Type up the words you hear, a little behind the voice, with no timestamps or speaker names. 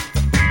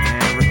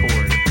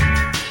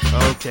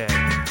Okay.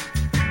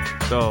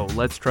 So,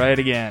 let's try it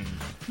again.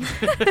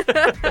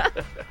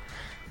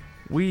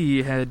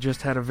 We had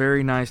just had a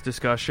very nice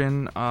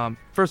discussion.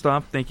 First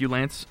off, thank you,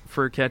 Lance,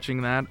 for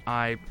catching that.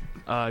 I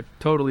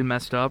totally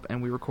messed up,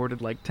 and we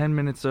recorded like 10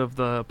 minutes of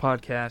the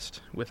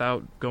podcast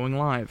without going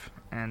live.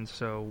 And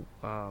so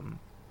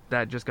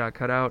that just got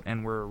cut out,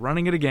 and we're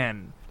running it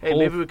again. Hey,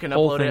 maybe we can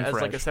upload it as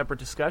like a separate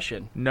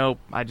discussion. Nope,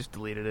 I just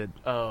deleted it.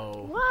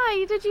 Oh.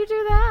 Why did you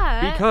do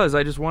that? Because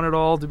I just want it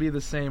all to be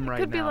the same right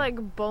now. It could be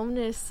like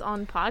bonus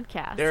on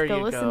podcast. There go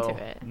you listen go.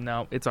 to it.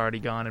 No, it's already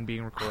gone and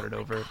being recorded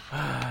over.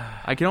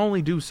 I can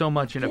only do so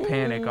much in a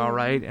panic, all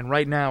right? And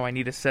right now I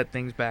need to set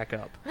things back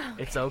up.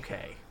 It's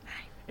okay.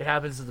 It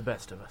happens to the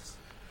best of us.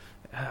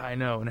 I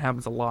know, and it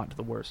happens a lot to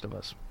the worst of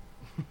us.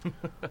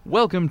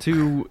 Welcome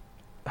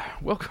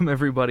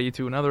everybody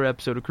to another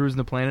episode of Cruising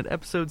the Planet,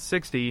 episode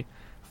 60,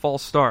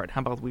 False Start.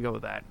 How about we go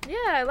with that? Yeah,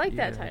 I like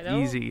that title.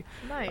 Easy.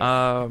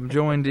 Nice.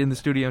 Joined in the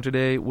studio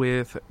today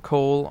with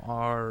Cole,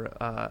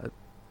 our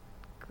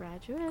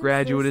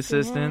graduate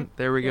assistant.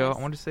 There we go. Yes.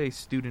 I want to say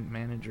student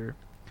manager.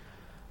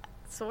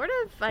 Sort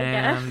of, I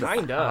And guess.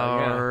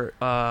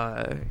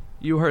 Kinda,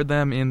 you heard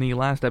them in the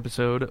last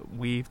episode.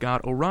 We've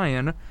got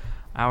Orion,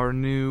 our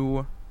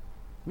new...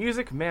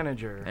 Music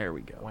manager. There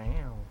we go.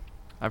 Wow.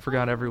 I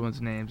forgot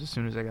everyone's names as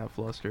soon as I got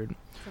flustered.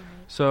 Sorry.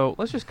 So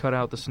let's just cut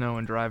out the snow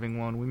and driving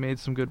one. We made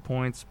some good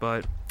points,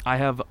 but I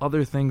have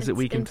other things that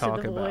we can Into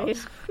talk the about. void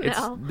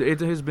now. It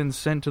has been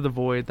sent to the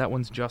void. That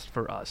one's just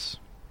for us.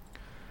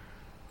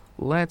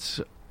 Let's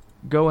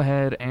go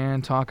ahead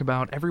and talk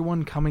about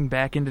everyone coming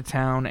back into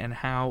town and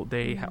how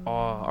they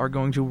are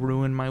going to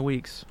ruin my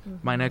weeks.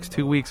 My next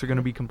 2 weeks are going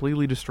to be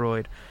completely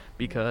destroyed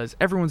because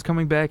everyone's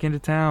coming back into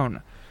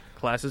town.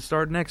 Classes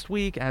start next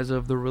week. As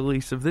of the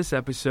release of this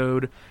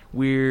episode,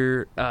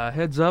 we're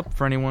heads up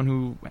for anyone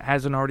who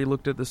hasn't already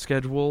looked at the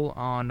schedule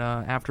on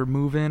after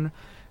move-in.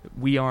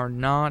 We are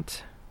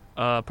not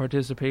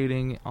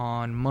participating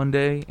on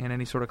Monday in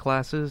any sort of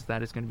classes.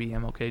 That is going to be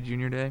MLK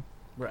Junior Day.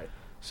 Right.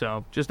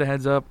 So, just a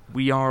heads up,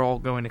 we are all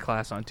going to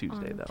class on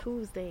Tuesday, though.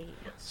 Tuesday.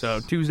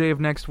 So, Tuesday of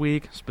next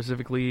week,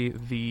 specifically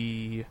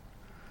the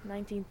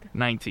 19th.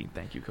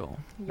 Thank you, Cole.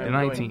 Yeah. The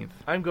 19th.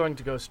 I'm going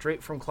to go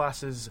straight from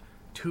classes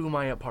to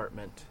my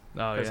apartment.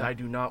 Oh, Because yeah. I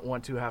do not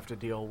want to have to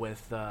deal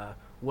with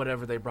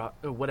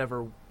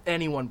whatever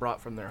anyone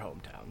brought from their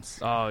hometowns.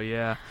 Oh,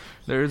 yeah.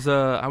 There's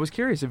I was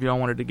curious if y'all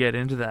wanted to get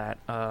into that,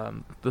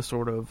 the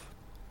sort of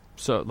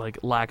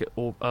lack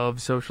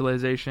of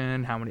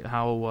socialization,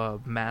 how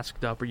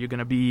masked up are you going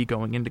to be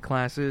going into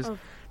classes? Oh,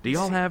 Do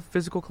y'all have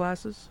physical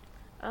classes?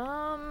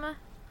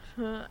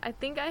 I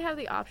think I have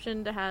the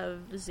option to have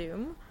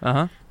Zoom,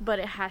 Uh-huh. but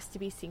it has to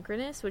be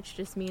synchronous, which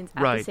just means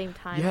at Right. the same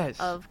time Yes.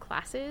 of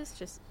classes,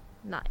 just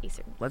not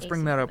asynchronous. Let's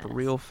bring that up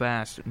real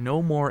fast.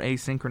 No more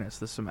asynchronous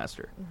this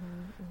semester.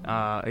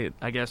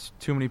 I guess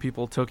too many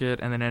people took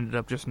it and then ended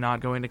up just not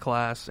going to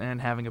class and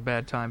having a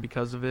bad time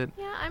because of it.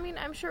 Yeah, I mean,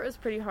 I'm sure it was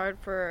pretty hard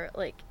for,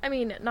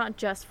 not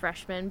just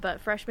freshmen, but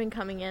freshmen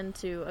coming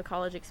into a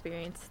college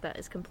experience that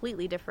is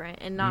completely different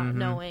and not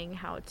knowing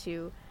how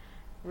to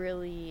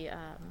really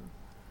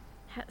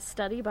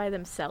study by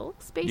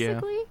themselves,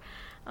 basically.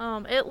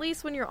 At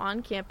least when you're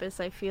on campus,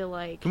 I feel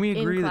like Can we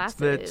agree in that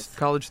classes,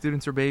 college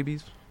students are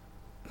babies?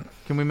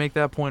 Can we make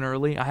that point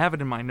early? I have it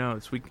in my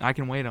notes. I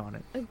can wait on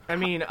it. I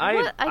mean,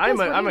 What I'm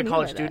do a you mean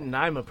college by student, and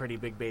I'm a pretty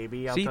big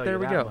baby. I'll See, tell there you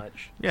we that go.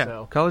 much. Yeah,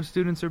 So, college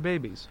students are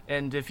babies.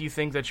 and if you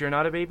think that you're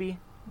not a baby,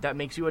 that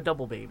makes you a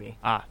double baby.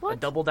 Ah, What? A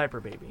double diaper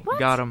baby. What?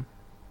 got him.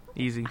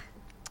 Easy.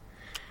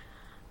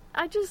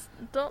 I just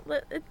don't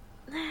let it...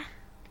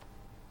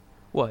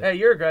 What? Hey,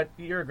 you're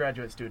a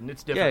graduate student.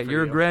 It's different. Yeah, for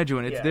you're a you.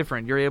 graduate. It's Yeah.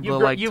 different. You're able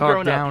You've to you've talk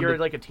grown down. up. You're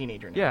to, like a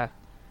teenager now. yeah,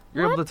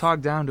 you're able to What? talk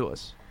down to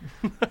us.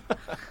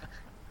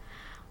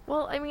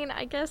 Well, I mean,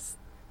 I guess...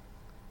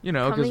 You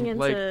know, because Coming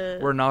into-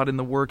 we're not in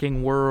the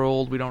working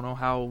world. We don't know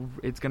how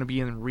it's going to be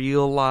in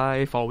real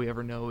life. All we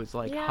ever know is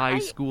Yeah, high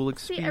school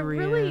See, experience. I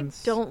really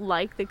don't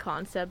like the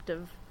concept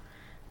of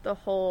the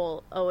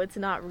whole, it's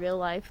not real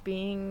life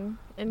being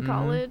in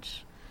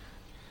college.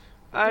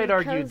 I'd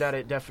argue Because- that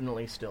it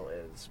definitely still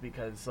is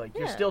because you're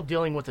Yeah. still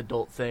dealing with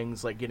adult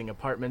things like getting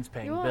apartments,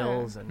 paying You are.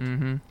 bills, and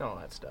Mm-hmm. all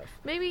that stuff.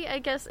 Maybe, I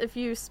guess, if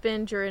you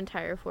spend your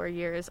entire 4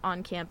 years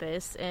on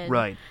campus and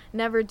Right.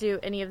 never do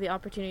any of the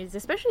opportunities,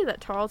 especially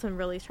that Tarleton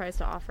really tries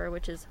to offer,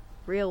 which is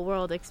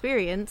real-world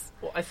experience.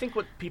 Well, I think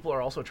what people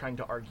are also trying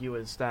to argue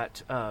is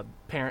that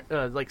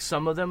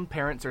some of them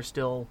parents are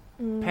still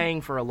paying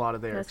for a lot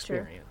of their That's true.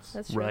 experience.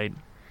 That's true. Right.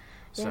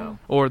 So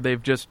Or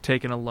they've just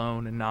taken a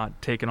loan and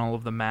not taken all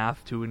of the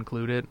math to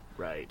include it.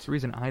 right. It's the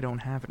reason I don't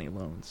have any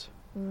loans.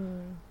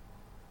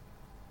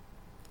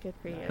 Good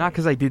for you. Not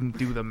because I didn't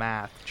do the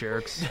math,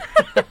 jerks.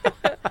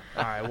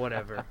 Alright,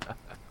 whatever.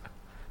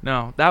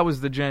 No, that was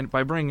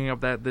by bringing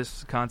up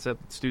this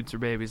concept that students are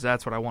babies,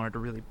 that's what I wanted to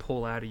really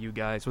pull out of you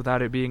guys,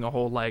 without it being a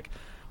whole, like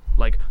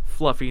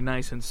fluffy,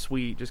 nice, and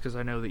sweet, just because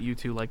I know that you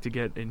two like to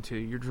get into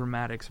your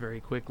dramatics very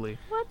quickly.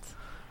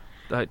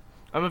 What?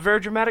 I'm a very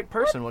dramatic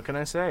person. What can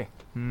I say?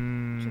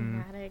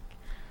 Dramatic.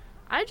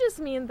 I just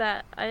mean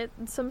that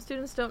some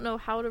students don't know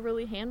how to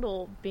really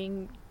handle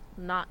being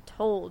not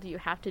told you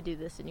have to do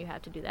this and you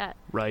have to do that.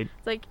 Right.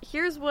 It's like,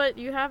 here's what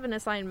you have an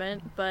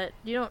assignment, but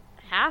you don't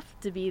have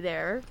to be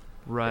there.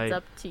 Right. It's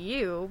up to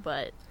you,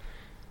 but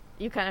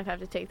you kind of have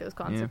to take those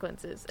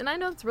consequences. And I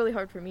know it's really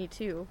hard for me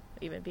too,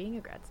 even being a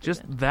grad student.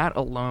 Just that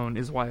alone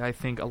is why I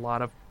think a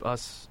lot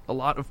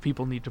of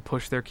people need to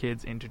push their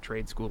kids into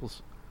trade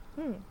schools.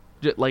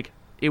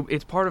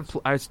 It's part of.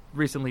 I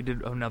recently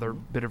did another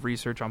bit of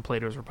research on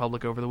Plato's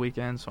Republic over the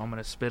weekend, so I'm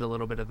going to spit a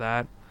little bit of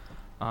that.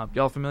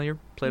 Y'all familiar?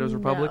 Plato's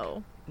Republic?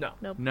 No.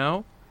 Nope.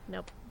 No?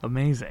 Nope.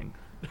 Amazing.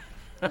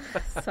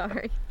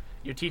 Sorry.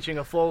 You're teaching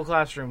a full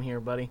classroom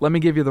here, buddy. Let me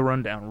give you the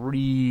rundown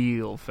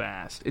real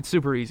fast. It's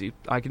super easy.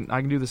 I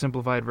can do the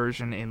simplified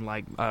version in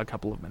like a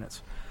couple of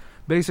minutes.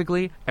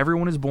 Basically,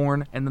 everyone is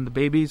born, and then the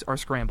babies are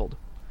scrambled.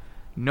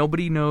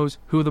 Nobody knows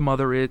who the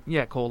mother is.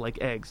 Yeah, Cole,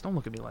 like eggs. Don't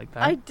look at me like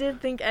that. I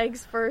did think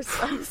eggs first.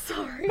 I'm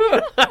sorry.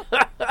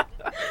 I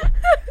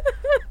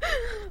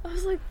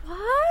was like, what?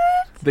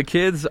 The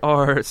kids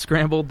are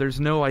scrambled. There's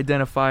no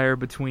identifier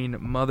between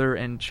mother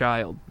and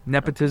child.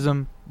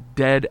 Nepotism,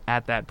 dead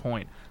at that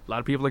point. A lot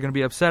of people are going to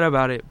be upset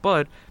about it,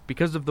 but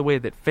because of the way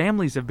that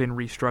families have been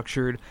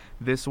restructured,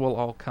 this will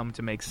all come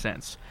to make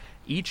sense.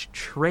 Each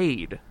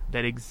trade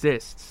that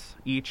exists,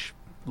 each,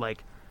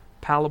 like,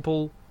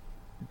 palpable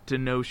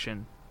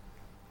denotion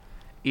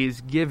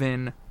is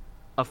given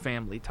a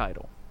family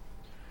title.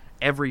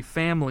 Every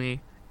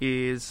family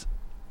is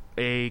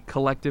a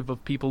collective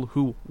of people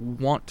who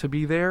want to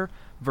be there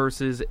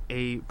versus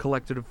a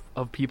collective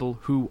of people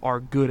who are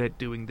good at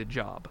doing the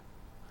job.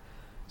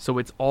 So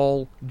it's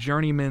all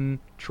journeymen,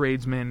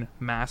 tradesmen,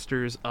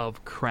 masters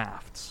of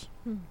crafts.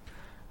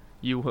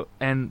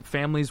 And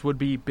families would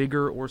be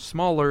bigger or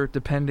smaller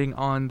depending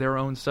on their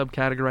own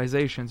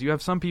subcategorizations. You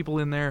have some people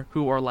in there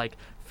who are like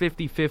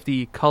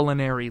 50-50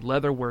 culinary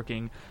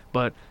leatherworking,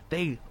 but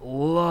they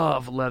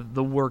love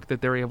the work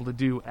that they're able to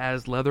do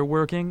as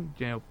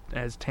leatherworking,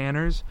 as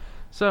tanners.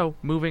 So,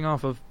 moving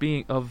off of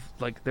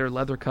their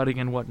leather cutting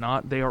and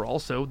whatnot, they are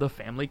also the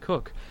family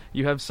cook.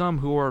 You have some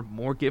who are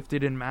more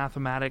gifted in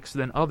mathematics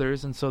than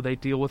others, and so they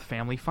deal with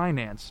family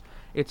finance.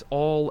 It's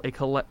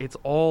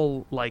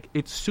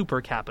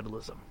super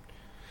capitalism.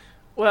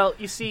 Well,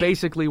 you see,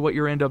 basically what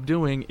you end up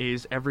doing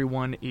is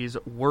everyone is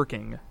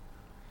working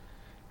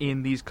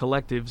in these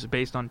collectives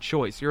based on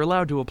choice. You're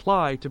allowed to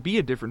apply to be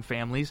at different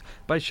families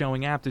by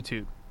showing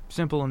aptitude.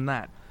 Simple in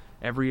that.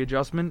 Every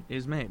adjustment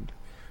is made.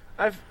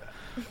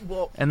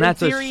 And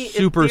that's a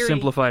super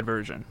simplified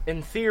version.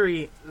 In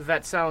theory,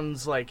 that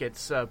sounds like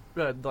it's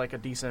like a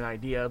decent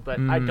idea, but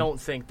I don't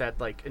think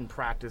that, like, in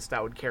practice,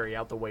 that would carry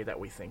out the way that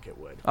we think it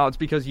would. Oh, it's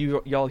because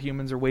y'all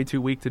humans are way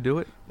too weak to do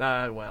it?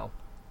 Well,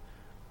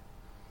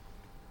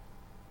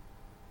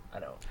 I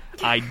don't.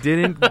 I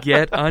didn't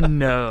get a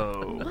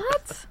no.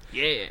 What?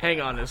 Yeah.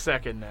 Hang on a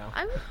second now.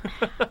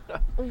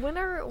 When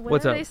are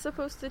they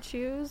supposed to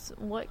choose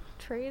what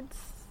trades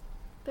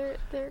they're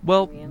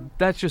in?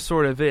 That's just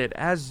sort of it.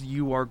 As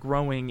you are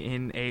growing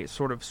in a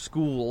sort of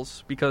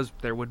schools, because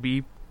there would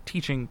be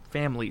teaching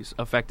families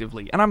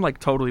effectively, and I'm like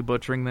totally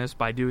butchering this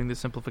by doing the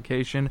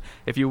simplification.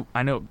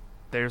 I know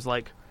there's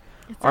like...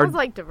 It sounds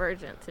like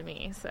Divergent to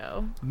me,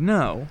 so...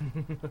 No,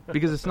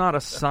 because it's not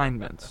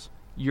assignments.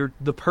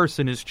 The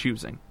person is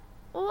choosing.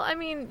 Well, I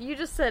mean, you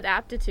just said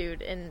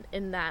aptitude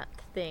in that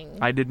thing.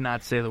 I did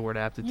not say the word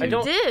aptitude.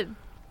 You did.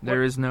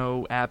 There is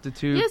no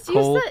aptitude. Yes,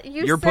 Cole,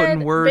 you're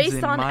putting words based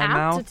in on my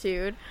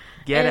aptitude.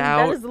 Mouth. Get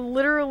out. That is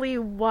literally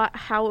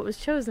how it was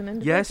chosen in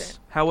Divergent. Yes,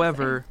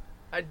 however,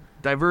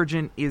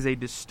 Divergent is a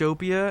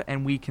dystopia,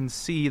 and we can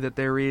see that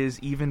there is,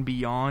 even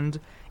beyond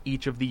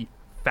each of the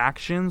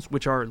factions,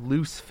 which are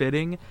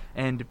loose-fitting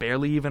and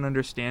barely even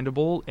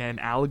understandable, an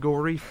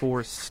allegory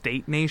for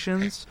state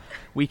nations.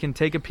 We can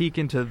take a peek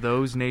into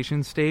those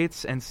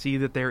nation-states and see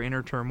that their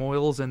inner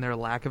turmoils and their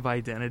lack of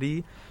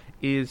identity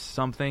is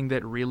something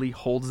that really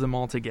holds them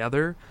all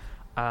together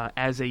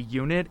as a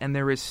unit, and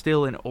there is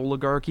still an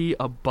oligarchy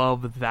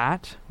above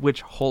that,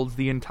 which holds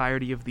the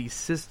entirety of the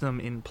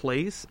system in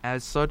place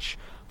as such,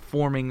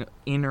 forming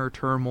inner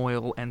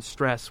turmoil and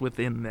stress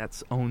within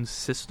its own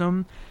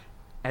system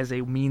as a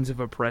means of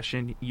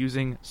oppression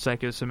using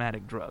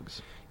psychosomatic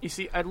drugs. You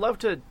see, I'd love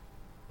to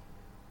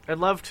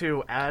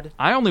add...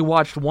 I only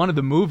watched one of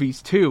the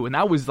movies, too, and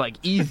that was, like,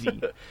 easy.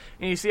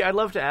 And you see, I'd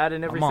love to add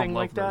and everything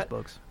like that,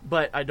 books.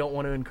 But I don't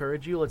want to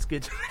encourage you. Let's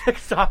get to the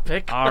next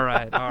topic. All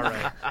right.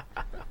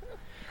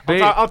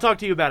 I'll talk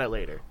to you about it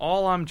later.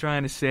 All I'm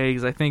trying to say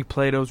is I think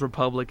Plato's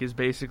Republic is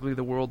basically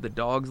the world that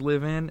dogs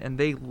live in, and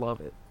they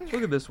love it.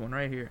 Look at this one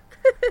right here.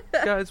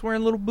 This guy's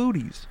wearing little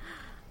booties.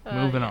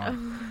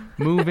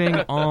 Moving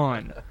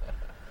on.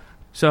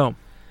 So,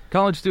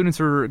 college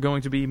students are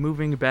going to be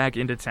moving back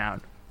into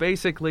town.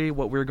 Basically,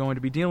 what we're going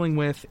to be dealing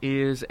with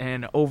is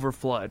an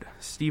overflood.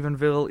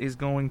 Stephenville is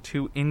going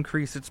to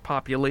increase its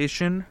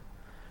population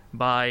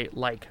by,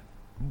 like,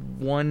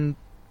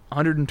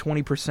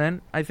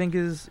 120%, I think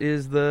is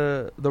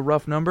the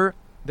rough number.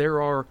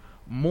 There are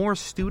more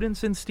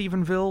students in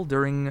Stephenville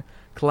during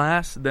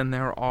class than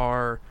there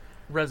are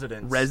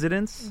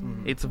residents.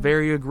 Mm-hmm. It's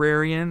very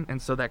agrarian,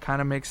 and so that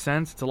kind of makes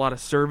sense. It's a lot of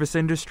service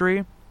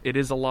industry. It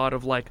is a lot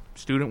of like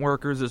student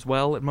workers as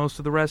well at most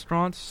of the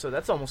restaurants. So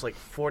that's almost like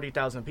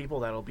 40,000 people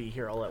that'll be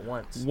here all at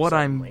once. What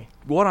suddenly.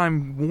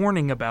 I'm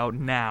warning about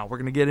now, we're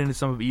going to get into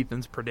some of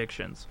Ethan's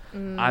predictions.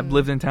 I've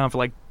lived in town for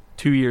like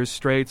 2 years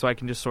straight, so I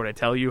can just sort of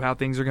tell you how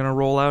things are going to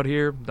roll out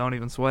here. Don't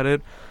even sweat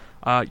it.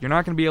 You're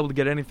not going to be able to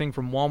get anything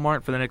from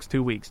Walmart for the next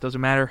 2 weeks. Doesn't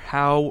matter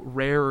how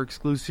rare or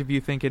exclusive you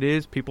think it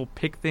is. People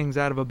pick things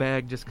out of a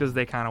bag just because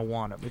they kind of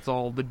want them. It's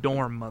all the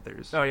dorm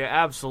mothers. Oh yeah,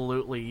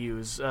 absolutely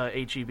use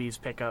HEB's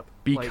pickup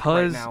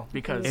Because right now.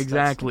 Because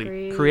exactly,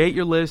 Agreed. create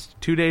your list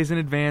 2 days in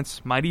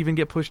advance. Might even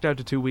get pushed out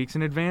to 2 weeks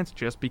in advance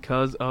just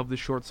because of the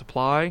short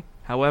supply.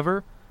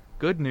 However,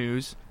 good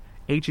news,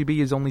 HEB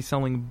is only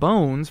selling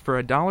bones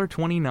for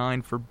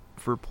 $1.29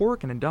 for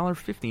pork and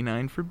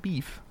 $1.59 for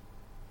beef.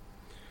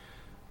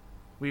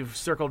 we've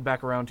circled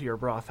back around to your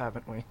broth,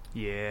 haven't we?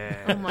 Yeah.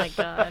 Oh my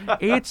god.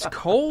 It's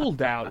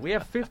cold out. We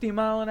have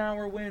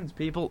 50-mile-an-hour winds,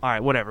 people. All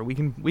right, whatever. We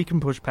can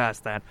push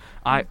past that.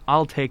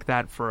 I'll take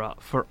that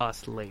for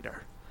us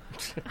later.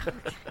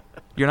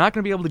 You're not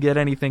going to be able to get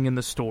anything in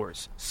the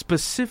stores,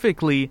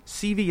 specifically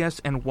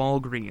CVS and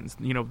Walgreens.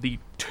 You know, the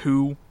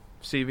two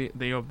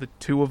the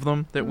two of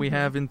them that we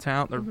have in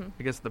town. Or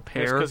I guess the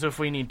pair. Because if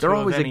we need They're two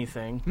always of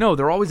anything, No,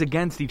 they're always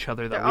against each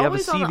other though. They're We have a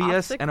always on the CVS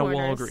opposite and a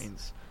corners.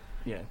 Walgreens.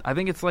 yeah. I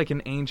think it's like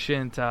an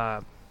ancient.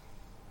 What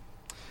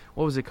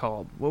was it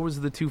called? What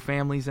was the two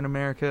families in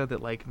America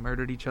that like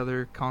murdered each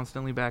other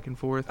constantly back and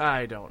forth?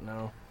 I don't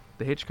know.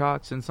 The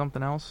Hitchcocks and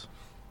something else.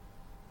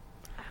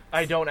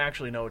 I don't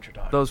actually know what you're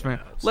talking Those about.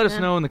 man. Let us Yeah.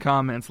 know in the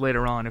comments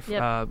later on if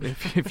Yep.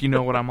 if you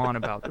know what I'm on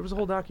about. There was a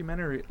whole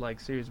documentary like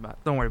series about it.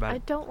 Don't worry about I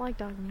it. don't like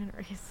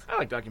documentaries. I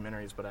like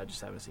documentaries, but I just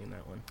haven't seen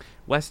that one.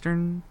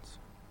 Westerns.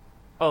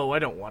 Oh, I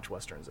don't watch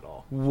westerns at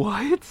all.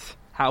 What?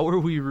 How are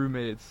we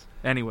roommates?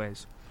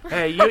 Anyways.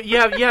 Hey, you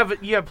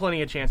have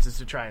plenty of chances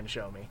to try and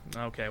show me.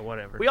 Okay,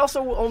 whatever. We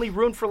also only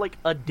roomed for like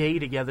a day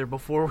together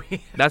before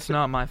we. That's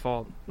not my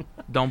fault.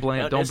 Don't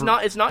blame. Don't. It's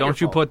not your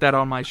Don't you fault. put that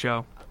on my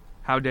show?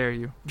 How dare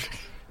you?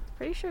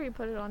 Pretty sure you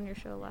put it on your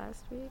show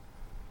last week.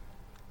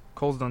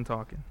 Cole's done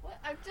talking. What?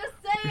 I'm just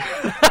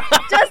saying.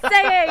 Just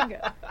saying.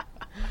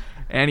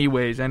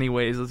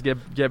 Anyways, let's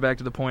get back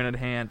to the point at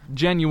hand.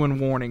 Genuine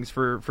warnings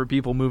for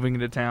people moving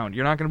into town.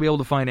 You're not going to be able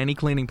to find any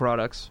cleaning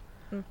products.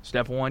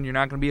 Step one, you're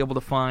not going to be able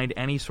to find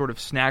any sort of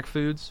snack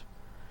foods.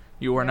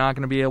 You are Yep. not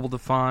going to be able to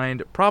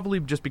find,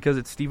 probably just because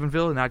it's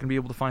Stephenville, you're not going to be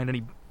able to find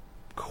any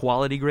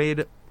quality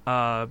grade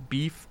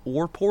beef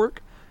or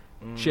pork.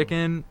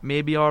 Chicken,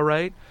 maybe all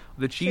right.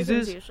 The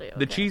cheeses, usually the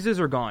okay. cheeses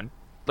are gone.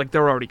 Like,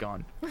 they're already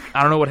gone.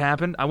 I don't know what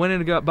happened. I went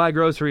in to buy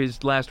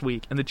groceries last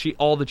week, and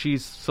all the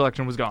cheese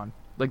selection was gone.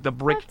 Like, the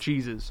brick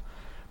cheeses.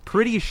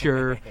 Pretty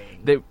sure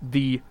that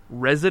the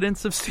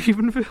residents of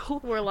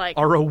Stephenville We're like,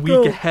 are a week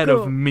go, ahead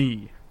go. of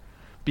me.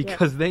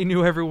 Because they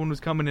knew everyone was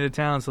coming into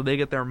town, so they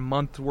get their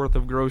month's worth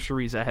of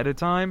groceries ahead of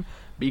time.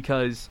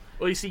 Because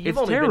Well, you see, you've It's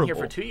only been here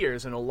terrible. for 2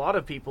 years, and a lot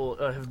of people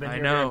have been I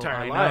here know, their entire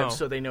I know. lives,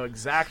 so they know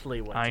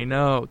exactly what. I to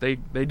know they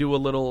do a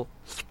little.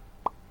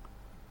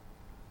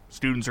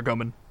 Students are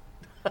coming.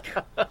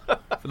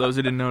 For those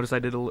who didn't notice, I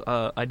did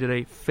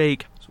a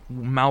fake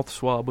mouth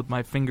swab with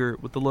my finger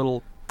with the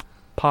little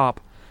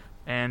pop,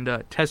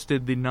 and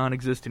tested the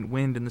non-existent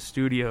wind in the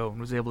studio and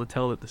was able to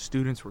tell that the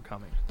students were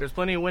coming. There's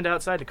plenty of wind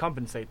outside to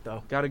compensate,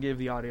 though. Got to give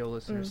the audio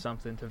listeners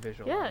something to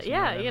visualize.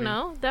 Yeah, what I you mean?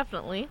 know,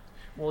 definitely.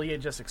 Well, you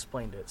just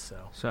explained it, so.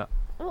 So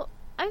Well,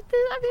 I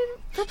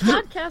mean, the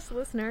podcast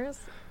listeners,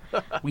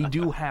 we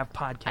do have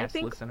podcast I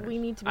think listeners. we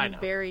need to I be know.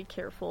 very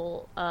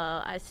careful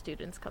as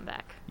students come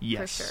back.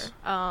 Yes. For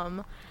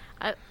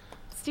sure.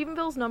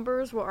 Stephenville's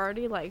numbers were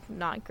already, like,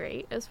 not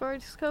great as far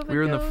as COVID We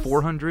were in the goes.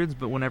 400s,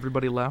 but when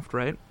everybody left,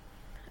 right?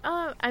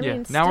 I yeah.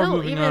 mean, Now we're still,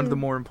 moving even, on to the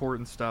more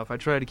important stuff. I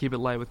try to keep it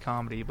light with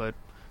comedy, but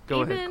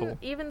go ahead, Cole.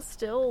 Even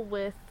still,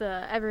 with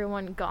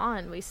everyone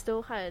gone, we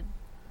still had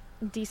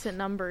decent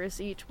numbers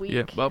each week.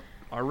 Yeah, well,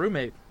 our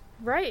roommate.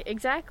 Right,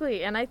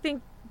 exactly. And I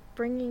think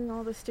bringing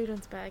all the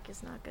students back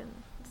is not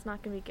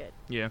gonna be good.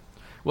 Yeah.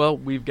 Well,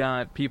 we've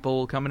got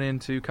people coming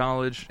into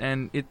college,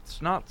 and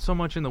it's not so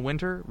much in the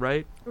winter,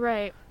 right?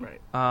 Right. Right.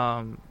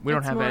 We don't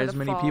It's have more as the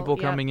many fall, people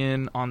yep. coming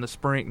in on the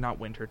spring, not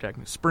winter,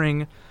 technically,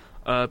 spring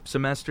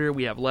semester.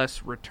 We have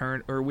less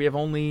return, or we have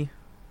only,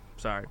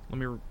 sorry, let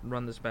me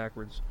run this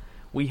backwards.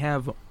 We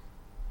have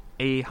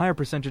a higher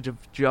percentage of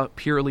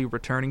purely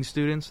returning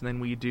students than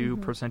we do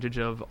percentage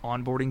of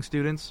onboarding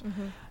students.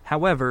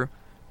 However,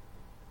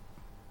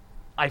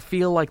 I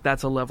feel like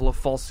that's a level of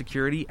false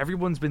security.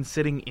 Everyone's been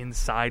sitting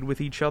inside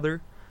with each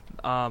other.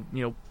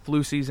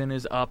 Flu season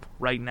is up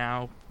right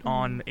now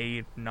on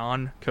a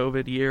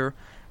non-COVID year.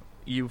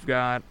 You've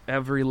got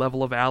every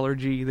level of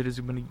allergy that is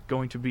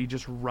going to be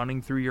just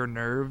running through your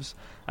nerves.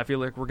 I feel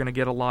like we're going to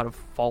get a lot of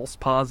false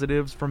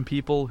positives from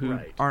people who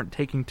Right. aren't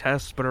taking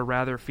tests but are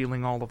rather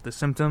feeling all of the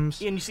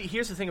symptoms. And you see,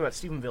 here's the thing about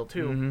Stephenville,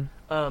 too.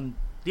 Mhm.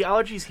 The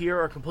allergies here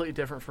are completely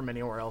different from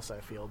anywhere else, I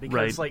feel. Because,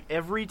 Right. like,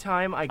 every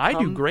time I I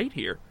do great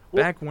here.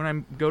 Well- Back when I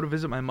go to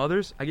visit my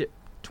mother's, I get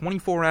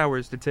 24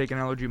 hours to take an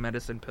allergy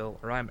medicine pill,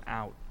 or I'm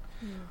out.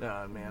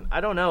 Oh, man. I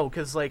don't know,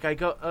 because, like, I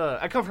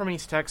come from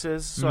East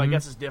Texas, so I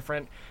guess it's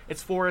different.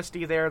 It's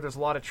foresty there. There's a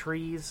lot of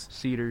trees.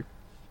 Cedar.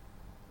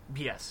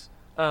 Yes.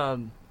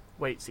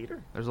 Wait,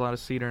 cedar? There's a lot of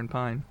cedar and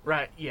pine.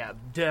 Right, yeah,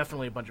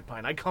 definitely a bunch of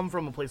pine. I come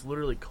from a place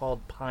literally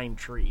called Pine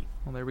Tree.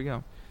 Well, there we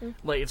go.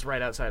 Like, it's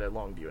right outside of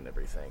Longview and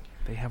everything.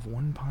 They have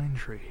one pine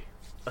tree.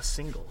 A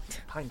single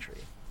pine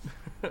tree.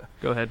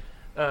 Go ahead.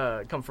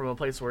 Come from a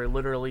place where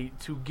literally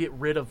to get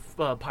rid of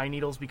pine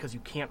needles because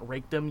you can't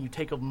rake them, you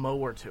take a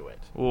mower to it.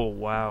 Oh,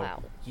 wow.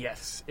 Wow.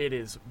 Yes, it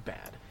is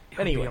bad. It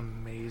Anyway. would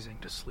be amazing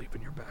to sleep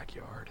in your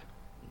backyard.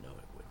 No,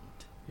 it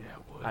wouldn't. Yeah,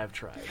 it would. I've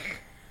tried.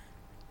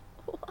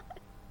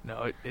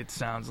 No, it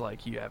sounds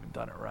like you haven't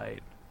done it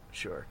right.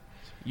 Sure.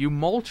 You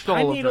mulched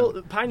all of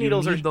them. Pine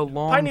needles You need the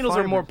long pine needles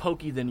are more fibers.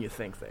 pokey than you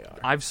think they are.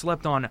 I've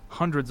slept on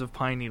hundreds of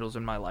pine needles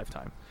in my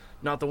lifetime.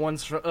 Not the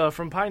ones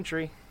from Pine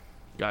Tree.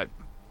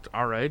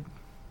 All right.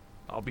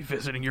 I'll be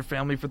visiting your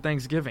family for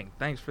Thanksgiving.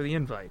 Thanks for the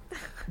invite.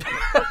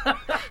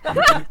 I'm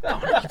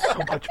gonna eat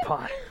so much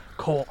pie.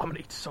 Cole, I'm gonna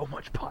eat so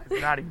much pie.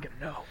 You're not even gonna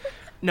know.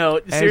 No,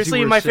 you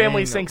seriously, were my saying,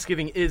 family's though.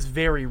 Thanksgiving is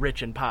very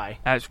rich in pie.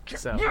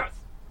 So,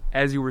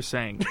 As you were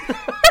saying,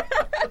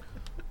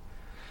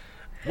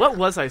 what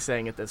was I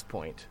saying at this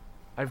point?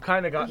 I've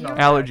kind of gotten off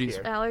Allergies.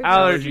 track here.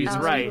 Allergies.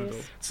 Allergies, right.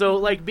 So,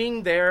 like,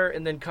 being there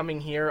and then coming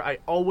here, I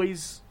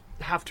always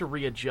have to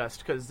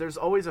readjust because there's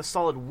always a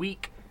solid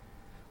week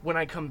when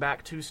I come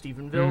back to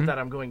Stephenville that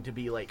I'm going to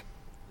be like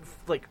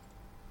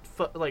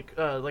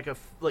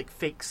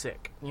fake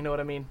sick. You know what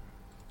I mean?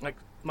 Like,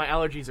 my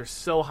allergies are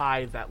so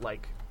high that,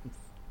 like,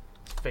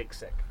 fake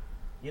sick.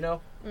 You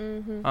know?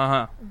 Mm-hmm.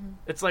 uh-huh.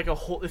 It's like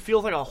it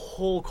feels like a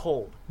whole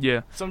cold.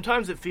 Yeah.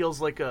 Sometimes it feels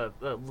like a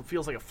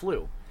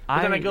flu.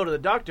 But then I go to the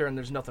doctor and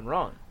there's nothing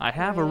wrong. I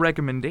have a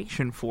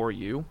recommendation for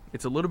you.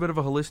 It's a little bit of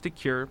a holistic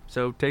cure,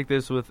 so take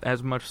this with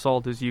as much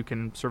salt as you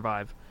can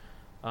survive.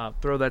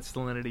 Throw that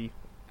salinity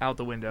out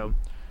the window.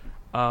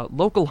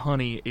 Local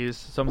honey is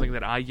something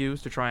that I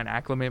use to try and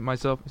acclimate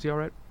myself. Is he all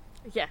right?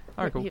 Yeah.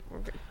 All right, cool.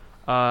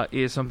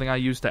 Is something I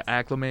use to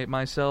acclimate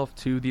myself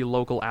to the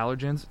local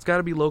allergens. It's got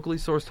to be locally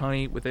sourced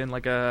honey within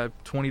like a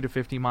 20 to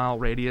 50 mile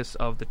radius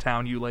of the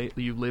town you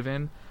live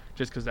in,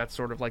 just because that's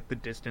sort of like the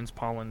distance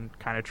pollen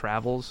kind of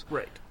travels.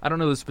 Right. I don't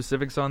know the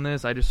specifics on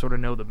this. I just sort of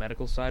know the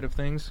medical side of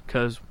things,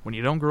 because when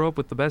you don't grow up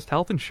with the best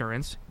health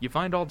insurance, you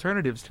find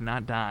alternatives to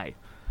not die.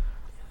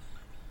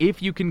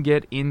 If you can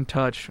get in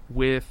touch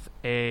with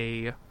what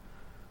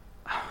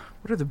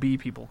are the bee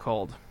people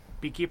called?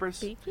 Beekeepers?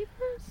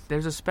 Beekeepers?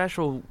 There's a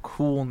special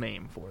cool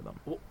name for them.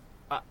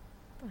 I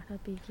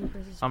thought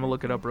beekeepers is I'm going to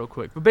look it up real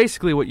quick. But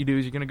basically what you do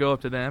is you're going to go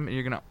up to them and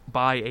you're going to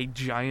buy a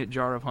giant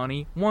jar of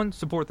honey. One,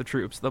 support the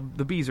troops. The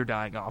bees are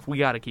dying off. We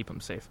got to keep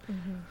them safe.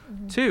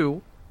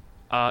 Two,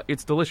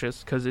 it's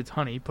delicious because it's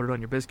honey. Put it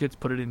on your biscuits.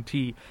 Put it in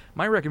tea.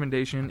 My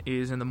recommendation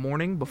is in the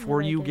morning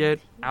before you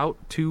get out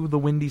to the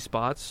windy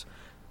spots,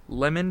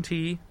 lemon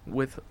tea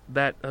with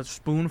a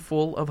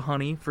spoonful of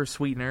honey for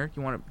sweetener.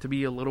 You want it to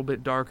be a little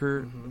bit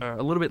darker,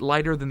 a little bit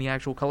lighter than the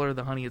actual color of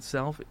the honey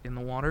itself in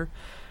the water.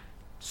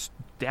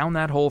 Down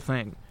that whole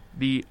thing.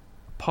 The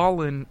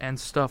pollen and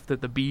stuff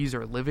that the bees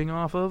are living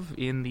off of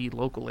in the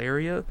local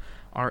area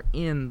are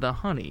in the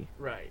honey.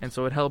 Right. And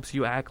so it helps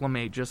you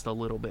acclimate just a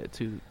little bit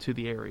to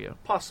the area.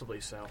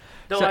 Possibly so.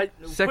 Though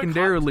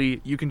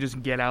Secondarily, you can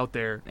just get out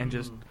there and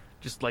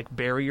just like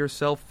bury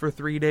yourself for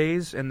 3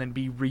 days and then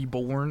be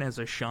reborn as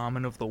a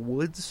shaman of the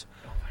woods.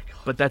 Oh my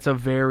god. But that's a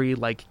very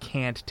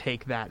can't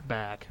take that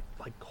back.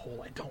 Like,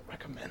 Cole, I don't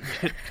recommend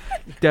it.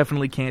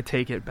 Definitely can't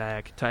take it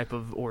back type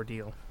of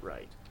ordeal.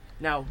 Right.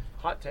 Now,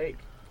 hot take.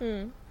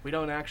 We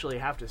don't actually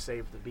have to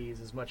save the bees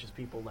as much as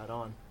people let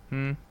on.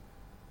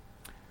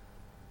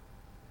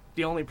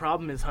 The only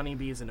problem is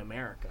honeybees in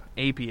America.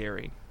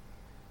 Apiary.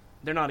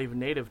 They're not even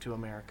native to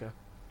America.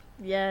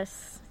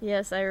 Yes,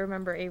 I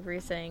remember Avery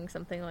saying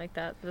something like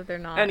that they're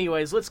not.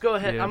 Anyways, let's go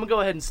ahead. Yeah. I'm going to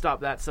go ahead and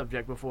stop that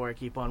subject before I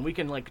keep on. We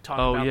can talk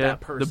about yeah, that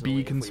personally. the bee if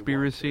we want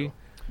conspiracy. to.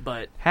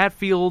 But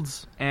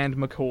Hatfields and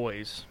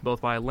McCoys,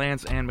 both by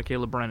Lance and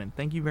Michaela Brennan.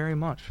 Thank you very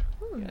much.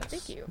 yes.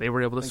 Thank you. They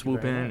were able to Thank you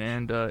swoop very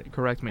in much. and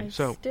correct me. I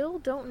So, still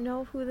don't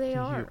know who they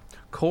are.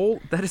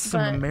 Cole, that is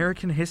some But-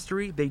 American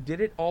history. They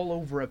did it all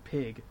over a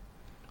pig.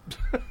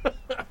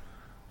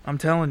 I'm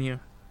telling you.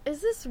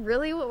 Is this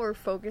really what we're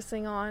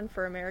focusing on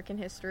for American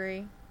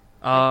history?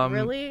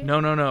 Really?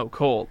 No,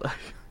 Cole.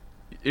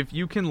 If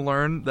you can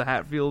learn the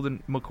Hatfield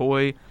and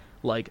McCoy,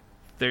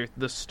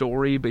 the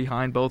story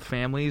behind both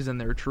families and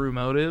their true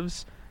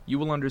motives, you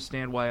will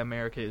understand why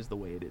America is the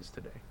way it is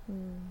today.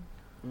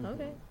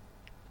 Okay.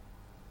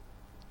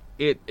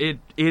 It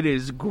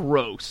is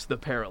gross, the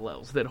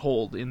parallels that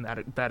hold in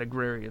that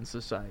agrarian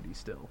society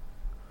still.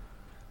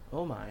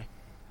 Oh my.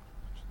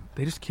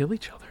 They just kill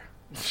each other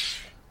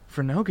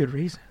for no good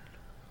reason.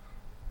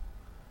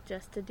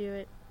 Just to do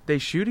it. They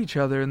shoot each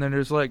other and then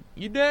there's like,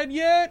 you dead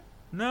yet?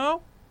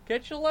 No?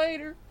 Catch you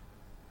later.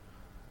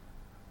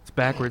 It's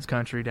backwards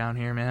country down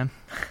here, man.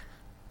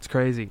 It's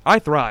crazy. I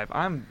thrive.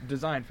 I'm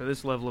designed for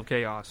this level of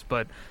chaos,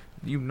 but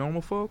you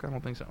normal folk, I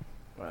don't think so.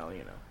 Well,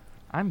 you know.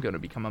 I'm going to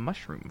become a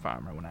mushroom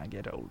farmer when I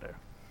get older.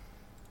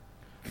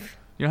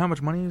 You know how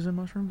much money is in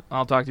mushrooms?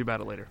 I'll talk to you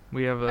about it later.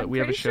 We have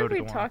a show to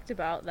go on. We talked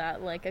about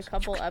that like a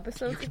couple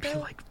episodes You ago. could be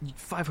like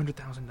 $500,000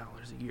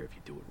 a year if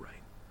you do it right.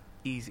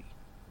 Easy.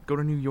 Go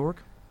to New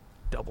York,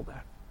 double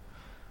that.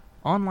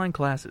 Online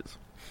classes.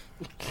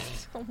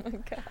 Oh my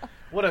god.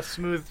 What a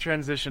smooth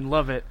transition.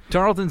 Love it.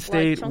 Tarleton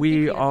State, chunky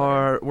peanut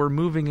butter. we're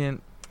moving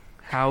in.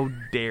 How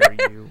dare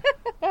you?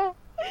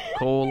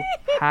 Cole,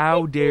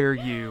 how dare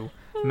you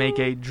make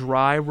a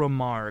dry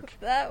remark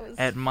That was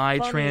at my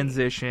funny.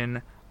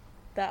 transition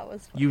That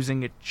was funny.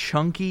 using a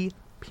chunky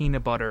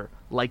peanut butter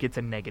like it's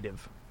a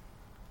negative.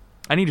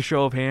 I need a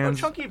show of hands.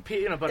 Chunky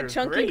peanut butter is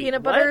Chunky great.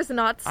 peanut What? butter is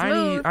not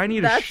smooth. I need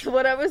a That's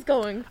what I was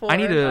going for. I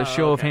need a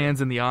show of okay.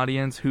 hands in the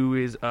audience who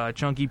is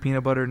chunky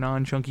peanut butter,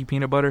 non-chunky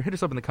peanut butter. Hit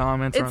us up in the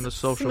comments or It's on the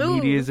social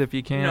smooth. medias if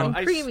you can.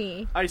 No,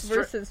 creamy I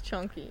versus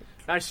chunky.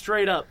 I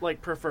straight up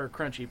prefer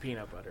crunchy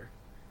peanut butter.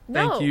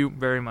 No. Thank you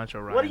very much,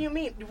 Orion. What do you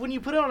mean? When you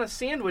put it on a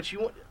sandwich, you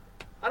want...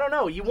 I don't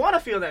know. You want to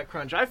feel that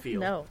crunch, I feel.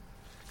 No.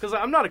 Because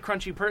I'm not a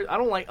crunchy person. I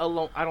don't like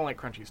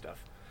crunchy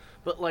stuff.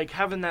 But like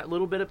having that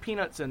little bit of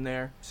peanuts in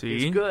there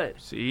See? is good.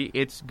 See,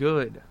 it's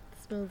good.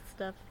 Smooth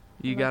stuff.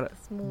 You I got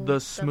like the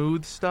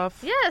smooth stuff?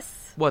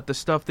 Yes. What, the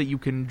stuff that you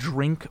can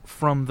drink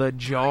from the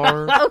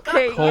jar?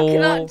 Okay, Cole. you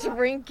cannot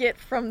drink it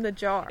from the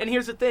jar. And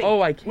here's the thing. Oh,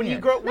 I When you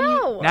can't. grow, when you,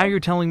 No. Now you're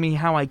telling me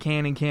how I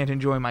can and can't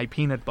enjoy my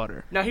peanut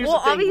butter. now here's Well,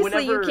 the thing. obviously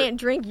Whenever, you can't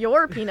drink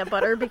your peanut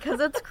butter because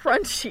it's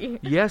crunchy.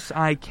 Yes,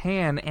 I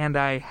can, and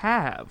I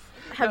have.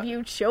 Have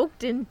you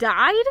choked and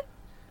died?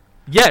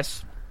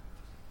 Yes.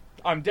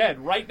 I'm dead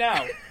right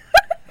now.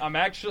 I'm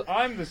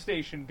the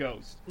station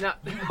ghost. Now,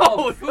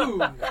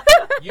 Fool.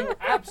 You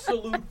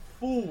absolute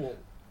fool.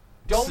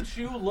 Don't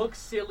you look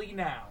silly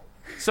now.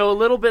 so a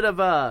little bit of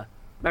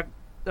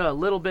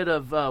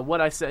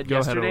what I said Go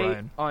ahead, yesterday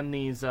Orion. on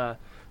these.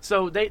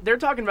 So they're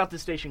talking about the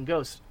station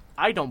ghost.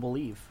 I don't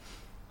believe.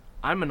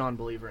 I'm a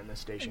non-believer in this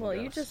station Well,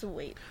 ghost. you just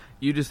wait.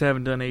 You just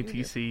haven't done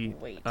just ATC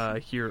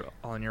wait. here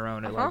on your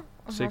own at Uh-huh,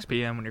 like 6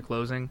 p.m. when you're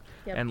closing,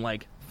 Yep. and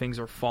like things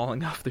are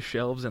falling off the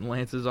shelves in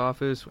Lance's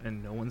office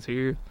and no one's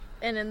here.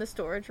 And in the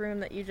storage room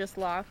that you just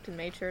locked and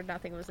made sure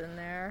nothing was in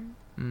there.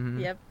 Mm-hmm.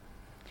 Yep.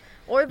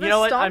 Or the You know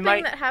what, I stomping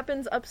might- that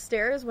happens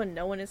upstairs when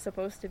no one is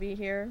supposed to be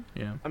here.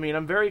 Yeah. I mean,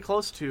 I'm very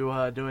close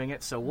to doing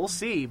it, so we'll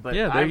see. But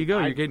Yeah, there you go.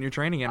 I, You're getting your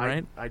training in,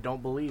 right? I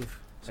don't believe.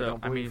 So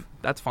I mean,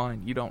 that's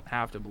fine. You don't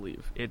have to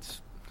believe.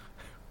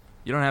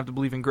 You don't have to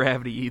believe in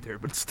gravity either,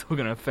 but it's still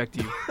going to affect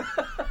you.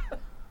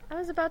 I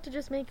was about to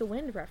just make a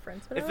wind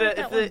reference, but if I like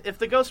that one. if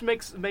the ghost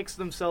makes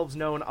themselves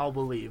known, I'll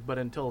believe. But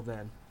until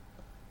then,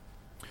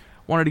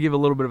 Wanted to give a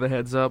little bit of a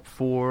heads up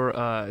for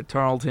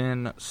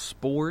Tarleton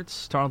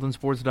Sports,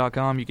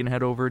 tarletonsports.com. You can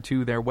head over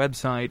to their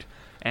website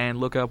and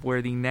look up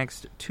where the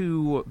next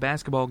 2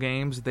 basketball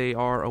games, they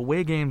are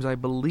away games, I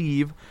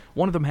believe.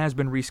 One of them has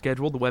been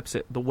rescheduled.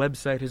 The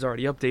website has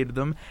already updated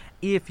them.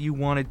 If you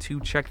wanted to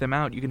check them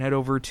out, you can head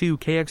over to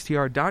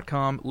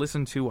kxtr.com,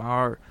 listen to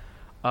our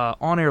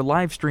on-air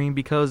live stream,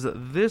 because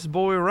this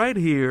boy right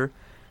here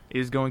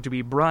is going to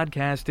be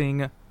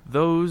broadcasting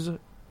those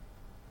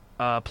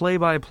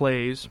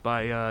play-by-plays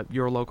by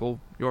your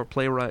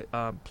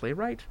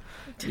playwright,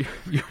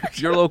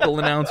 your local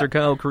announcer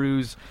Kyle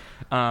Cruz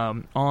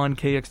on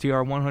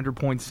KXTR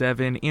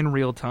 100.7 in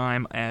real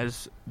time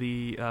as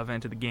the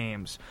event of the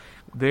games.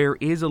 There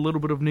is a little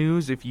bit of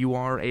news if you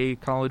are a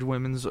college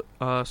women's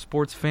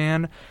sports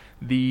fan.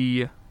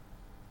 The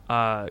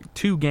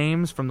 2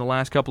 games from the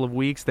last couple of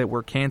weeks that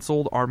were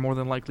canceled are more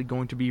than likely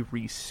going to be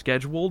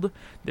rescheduled.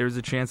 There's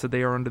a chance that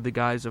they are under the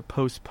guise of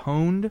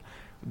postponed.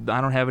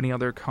 I don't have any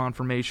other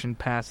confirmation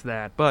past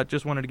that, but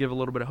just wanted to give a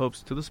little bit of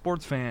hopes to the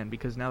sports fan,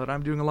 because now that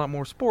I'm doing a lot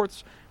more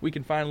sports, we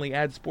can finally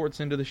add sports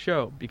into the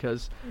show,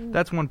 because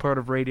that's one part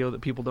of radio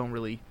that people don't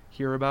really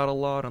hear about a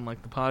lot,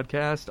 unlike the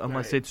podcast,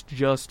 unless Right. it's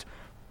just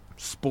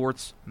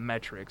sports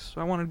metrics.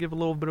 So I wanted to give a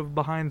little bit of a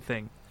behind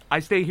thing. I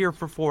stay here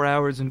for 4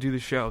 hours and do the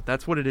show.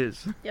 That's what it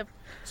is. Yep.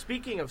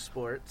 speaking of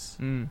sports,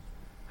 Mm.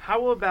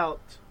 how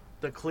about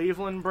the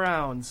Cleveland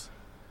Browns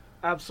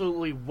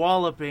absolutely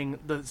walloping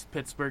the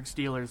Pittsburgh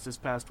Steelers this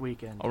past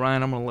weekend?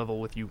 Orion, I'm going to level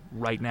with you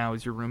right now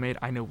as your roommate.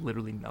 I know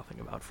literally nothing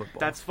about football.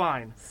 That's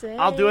fine. Same.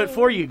 I'll do it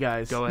for you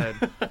guys. Go ahead.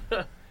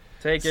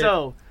 Take it.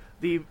 So,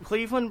 the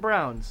Cleveland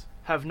Browns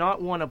have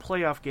not won a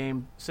playoff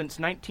game since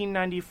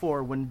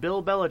 1994, when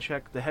Bill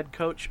Belichick, the head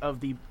coach of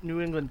the New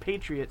England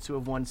Patriots, who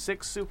have won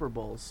 6 Super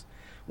Bowls,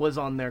 was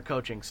on their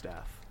coaching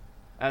staff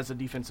as a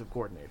defensive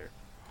coordinator.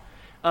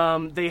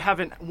 They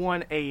haven't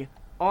won a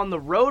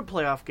on-the-road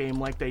playoff game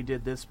like they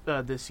did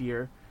this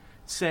year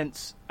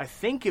since, I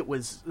think it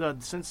was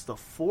since the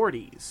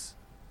 40s,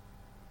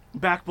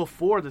 back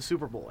before the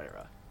Super Bowl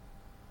era.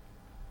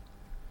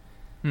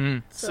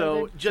 Mm.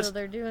 So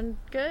they're doing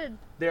good.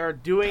 They're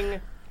doing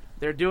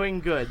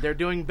good. They're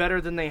doing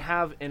better than they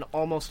have in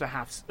almost a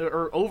half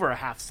or over a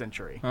half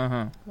century.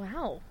 Uh-huh.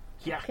 Wow.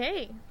 Yeah.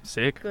 Okay.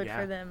 Sick. Good Yeah.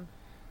 for them.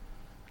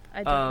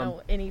 I don't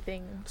know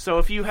anything. So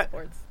if you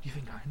sports. You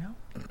think I know?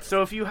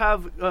 So if you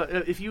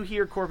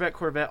hear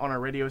Corvette on our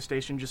radio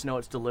station, just know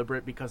it's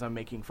deliberate because I'm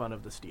making fun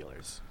of the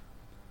Steelers.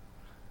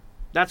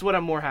 That's what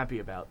I'm more happy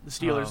about. The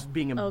Steelers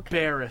being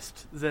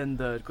embarrassed than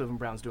the Cleveland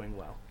Browns doing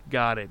well.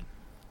 Got it.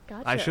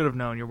 Gotcha. I should have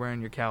known you're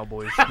wearing your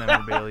Cowboys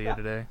memorabilia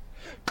today.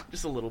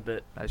 Just a little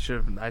bit. I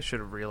should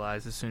have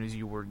realized as soon as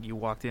you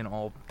walked in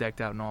all decked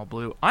out in all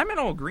blue. I'm in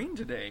all green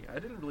today. I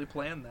didn't really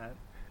plan that.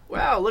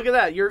 Wow, look at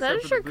that! That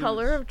is your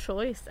color of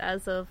choice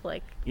as of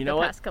the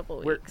past couple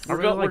of weeks.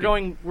 We're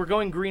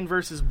going green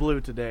versus blue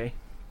today.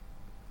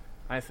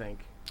 I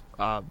think.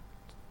 All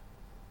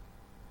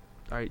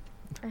right.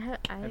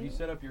 Have you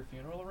set up your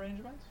funeral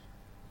arrangements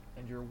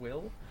and your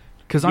will?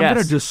 Because I'm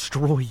gonna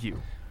destroy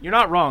you. You're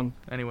not wrong.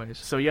 Anyways,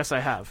 so yes,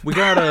 I have. We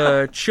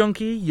got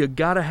Chunky. You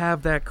gotta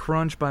have that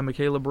crunch by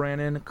Michaela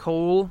Brannon.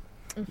 Cole,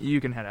 you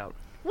can head out.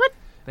 What?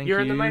 Thank You're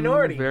you in the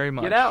minority. Very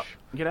much.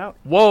 Get out.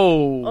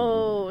 Whoa.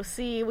 Oh,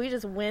 see, we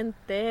just went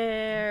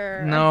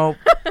there. No,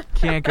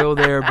 can't go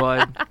there,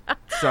 bud.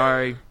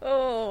 Sorry.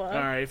 Oh. All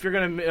right, if you're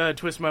gonna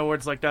twist my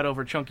words like that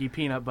over chunky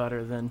peanut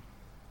butter, then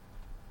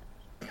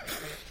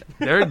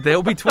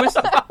they'll be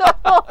twisted.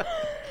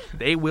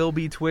 They will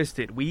be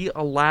twisted. We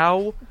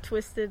allow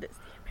twisted is the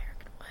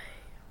American way.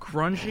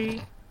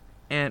 Crunchy,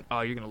 and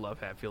you're gonna love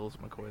Hatfields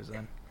McCoys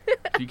then.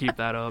 If you keep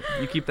that up,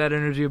 you keep that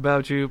energy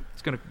about you,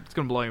 it's gonna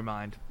blow your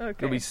mind. Okay.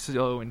 You'll be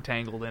so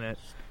entangled in it.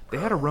 They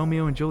had a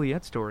Romeo and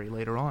Juliet story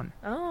later on.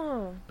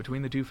 Oh.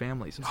 Between the two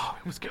families. Oh,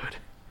 it was good.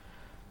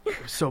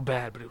 It was so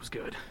bad, but it was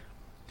good.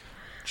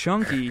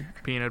 Chunky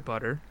peanut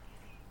butter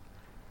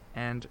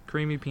and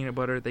creamy peanut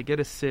butter, they get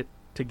to sit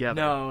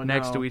together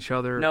next to each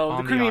other. No,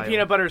 on the creamy aisle.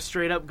 peanut butter is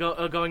straight up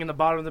going in the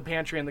bottom of the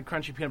pantry, and the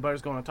crunchy peanut butter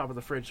is going on top of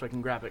the fridge so I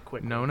can grab it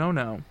quickly. No.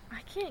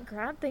 I can't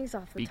grab things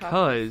off the top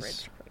of the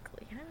fridge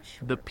quickly.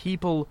 Sure. The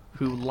people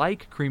who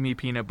like creamy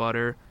peanut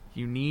butter,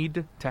 you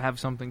need to have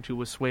something to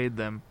dissuade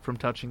them from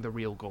touching the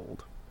real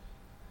gold.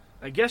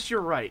 I guess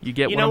you're right. You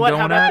get you what know I'm what? going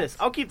How about at? this?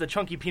 I'll keep the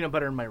chunky peanut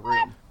butter in my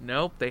room.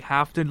 Nope, you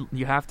have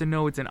to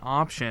know it's an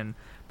option,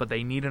 but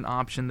they need an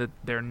option that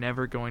they're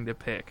never going to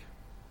pick.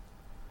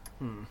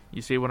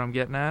 You see what I'm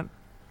getting at?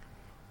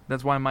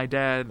 That's why my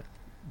dad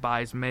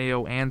buys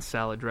mayo and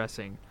salad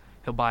dressing.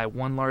 He'll buy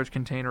one large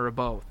container of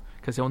both,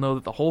 because he'll know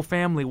that the whole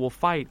family will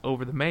fight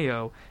over the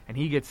mayo, and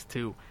he gets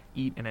to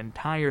eat an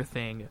entire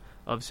thing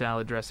of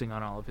salad dressing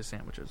on all of his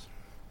sandwiches.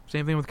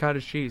 Same thing with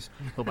cottage cheese.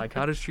 He'll buy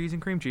cottage cheese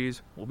and cream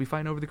cheese. We'll be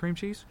fighting over the cream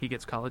cheese. He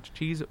gets cottage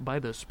cheese by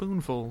the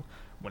spoonful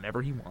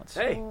whenever he wants.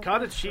 Hey,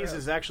 cottage cheese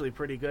is actually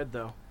pretty good,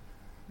 though.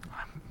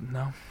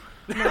 No.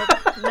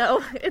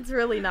 No, it's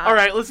really not. All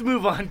right, let's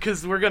move on,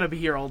 because we're going to be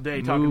here all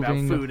day talking about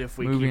food if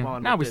we keep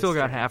on. No, we still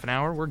got half an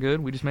hour. We're good.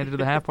 We just made it to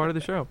the half part of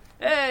the show.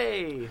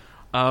 Hey!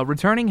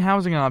 Returning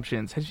housing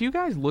options. Has you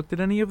guys looked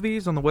at any of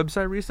these on the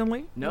website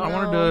recently? No. I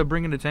wanted to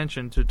bring an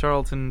attention to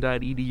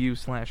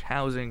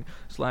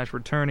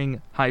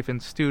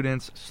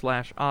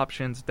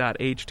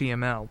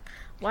tarleton.edu/housing/returning-students/options.html.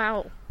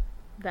 Wow,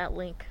 that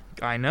link.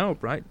 I know,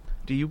 right?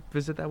 Do you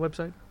visit that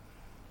website?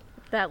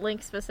 That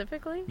link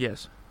specifically?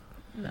 Yes.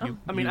 No.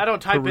 I mean, I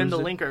don't type in the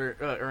it? link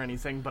or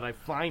anything, but I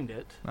find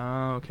it.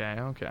 Oh, okay.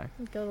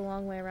 Go the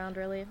long way around,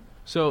 really.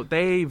 So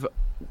they've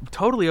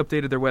totally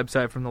updated their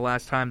website from the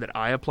last time that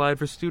I applied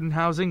for student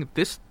housing.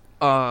 This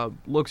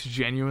looks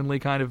genuinely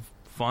kind of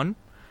fun.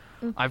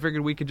 I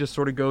figured we could just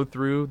sort of go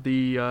through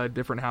the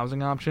different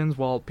housing options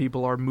while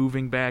people are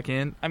moving back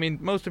in. I mean,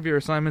 most of your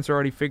assignments are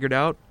already figured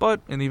out,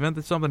 but in the event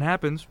that something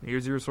happens,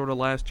 here's your sort of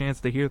last chance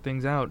to hear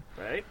things out.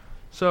 Right.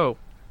 So,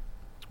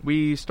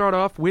 we start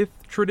off with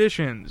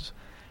traditions.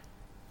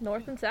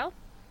 North and south?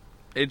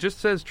 It just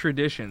says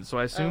traditions, so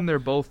I assume they're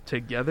both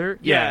together.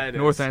 Yeah, it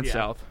north is, and yeah.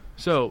 south.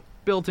 So,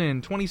 built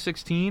in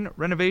 2016,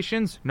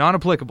 renovations,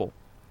 non-applicable.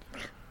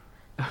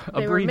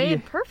 They were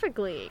made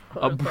perfectly,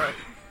 quote-unquote.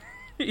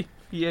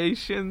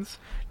 Abbreviations,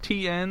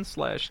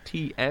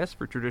 TN/TS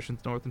for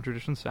Traditions North and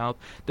Traditions South.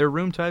 Their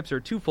room types are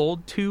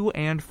twofold, 2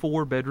 and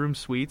 4 bedroom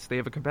suites. They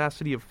have a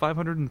capacity of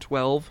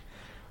 512,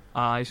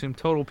 I assume,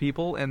 total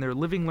people, and their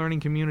living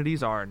learning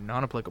communities are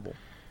non-applicable.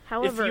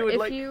 However,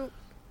 if you...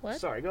 What?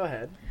 Sorry, go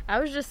ahead. I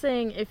was just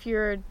saying, if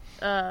you're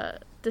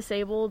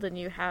disabled and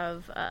you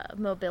have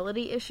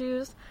mobility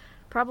issues,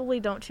 probably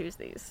don't choose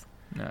these.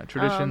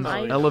 Traditions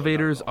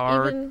elevators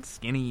are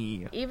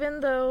skinny. Even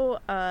though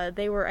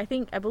they were, I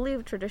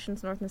believe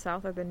Traditions North and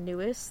South are the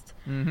newest,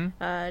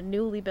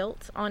 newly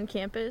built on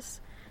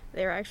campus.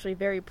 They're actually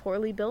very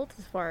poorly built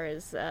as far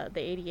as the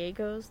ADA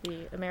goes,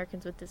 the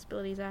Americans with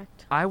Disabilities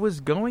Act. I was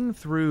going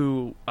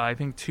through, I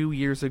think 2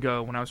 years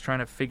ago, when I was trying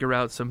to figure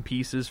out some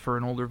pieces for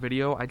an older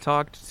video, I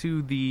talked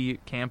to the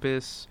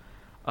campus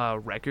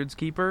records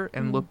keeper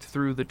and looked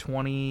through the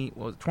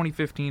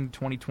 2015 to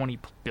 2020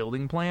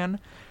 building plan.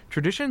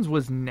 Traditions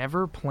was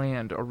never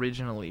planned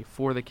originally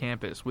for the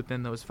campus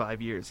within those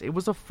 5 years. It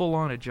was a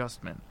full-on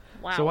adjustment.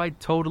 Wow. So I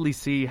totally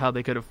see how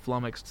they could have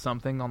flummoxed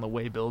something on the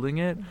way building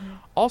it.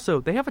 Also,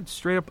 they have a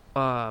straight-up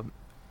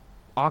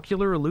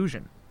ocular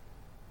illusion.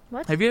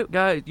 What? Have you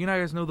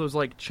guys know those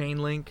like chain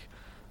link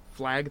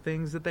flag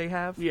things that they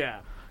have?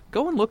 Yeah.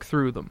 go and look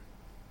through them.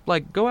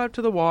 Like, go out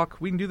to the walk.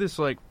 We can do this,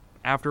 like,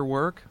 after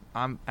work.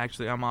 I'm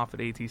off at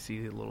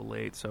ATC a little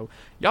late, so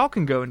y'all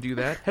can go and do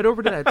that. Head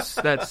over to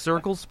that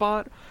circle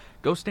spot.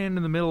 Go stand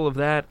in the middle of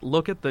that.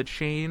 Look at the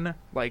chain,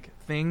 like,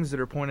 things that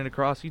are pointed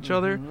across each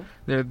other.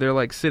 They're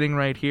like sitting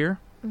right here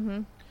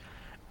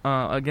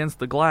against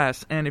the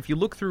glass. And if you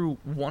look through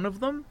one of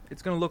them,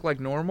 it's going to look like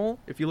normal.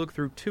 If you look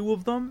through two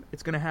of them,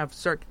 it's going to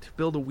start to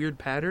build a weird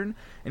pattern.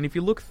 And if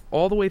you look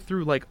all the way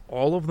through, like,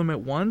 all of them at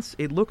once,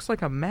 it looks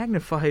like a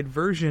magnified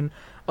version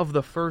of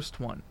the first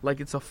one. Like,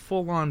 it's a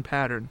full-on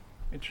pattern.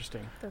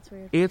 Interesting. That's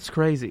weird. It's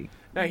crazy.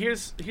 Now,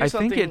 here's I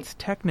something... think it's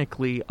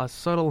technically a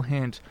subtle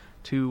hint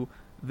to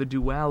the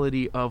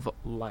duality of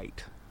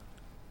light.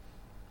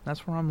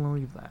 That's where I'm going to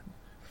leave that.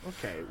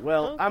 Okay,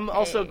 well, I'm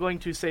also going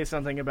to say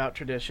something about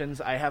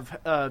traditions. I have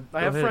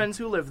friends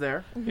who live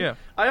there. Yeah.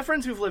 I have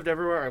friends who've lived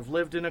everywhere. I've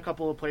lived in a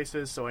couple of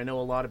places, so I know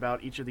a lot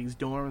about each of these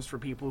dorms for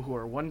people who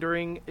are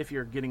wondering if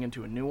you're getting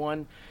into a new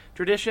one.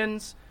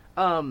 Traditions,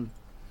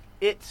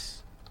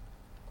 it's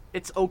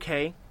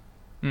okay.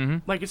 Mm-hmm.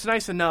 Like, it's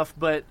nice enough,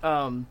 but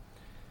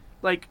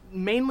like,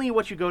 mainly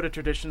what you go to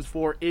traditions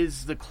for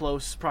is the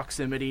close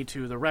proximity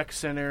to the rec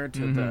center,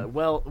 to the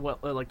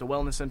like the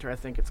wellness center, I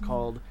think it's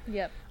called.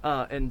 Yep.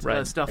 And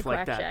stuff The like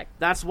Quack that. Shack.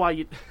 That's why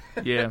you.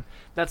 Yeah.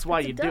 That's why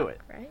It's a you do duck, it.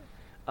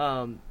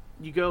 right?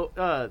 You go.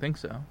 I think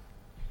so.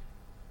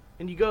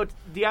 And you go to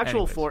the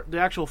actual Anyways.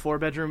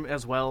 4-bedroom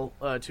as well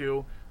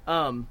too.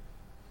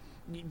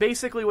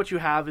 Basically, what you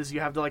have is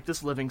you have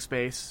this living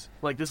space,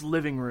 like this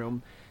living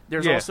room.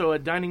 There's also a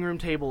dining room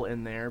table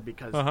in there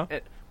because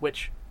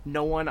which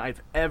no one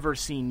I've ever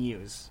seen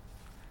use.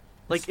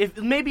 Like, if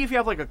you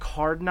have like a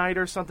card night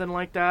or something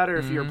like that, or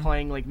if you're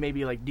playing like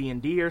maybe like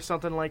D&D or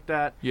something like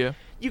that,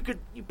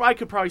 I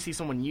could probably see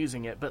someone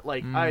using it. But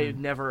like I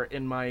never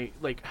in my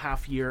like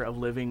half year of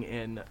living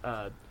in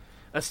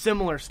a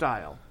similar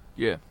style.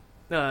 Yeah.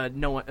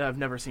 No one, I've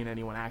never seen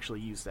anyone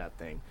actually use that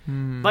thing.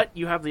 But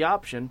you have the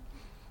option.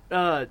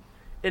 And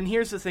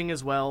here's the thing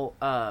as well.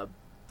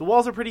 The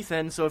walls are pretty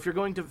thin, so if you're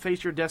going to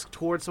face your desk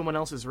towards someone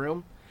else's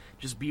room,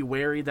 just be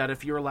wary that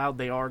if you're loud,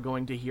 they are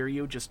going to hear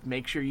you. Just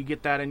make sure you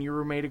get that in your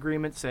roommate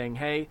agreement saying,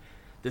 hey,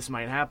 this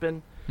might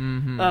happen.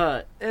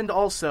 And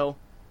also,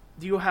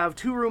 you have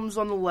 2 rooms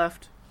on the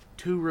left,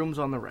 2 rooms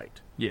on the right.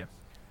 Yeah.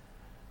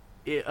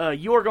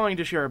 You are going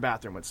to share a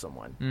bathroom with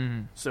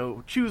someone.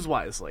 So choose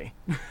wisely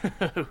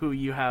who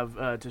you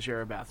have to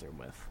share a bathroom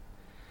with.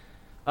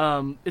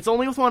 It's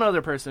only with one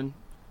other person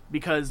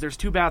because there's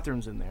 2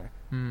 bathrooms in there.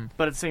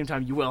 But at the same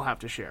time, you will have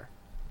to share.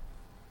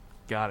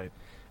 Got it.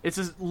 It's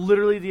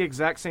literally the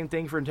exact same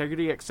thing for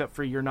Integrity, except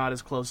for you're not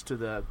as close to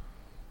the,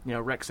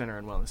 rec center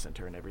and wellness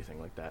center and everything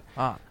like that.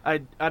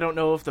 I don't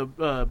know if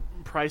the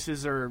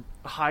prices are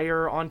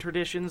higher on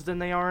Traditions than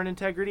they are in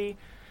Integrity,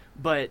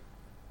 but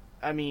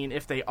I mean,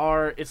 if they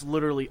are, it's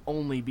literally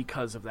only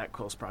because of that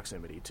close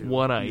proximity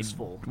to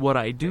useful. What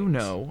I do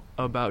know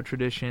about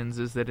Traditions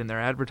is that in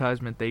their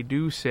advertisement they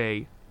do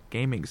say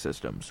gaming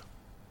systems.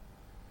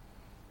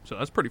 So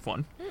that's pretty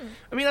fun.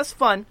 I mean, that's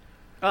fun.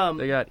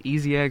 They got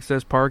easy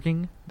access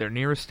parking. They're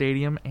near a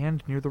stadium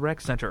and near the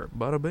rec center.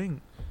 Bada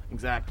bing.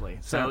 Exactly.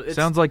 So it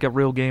sounds like a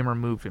real gamer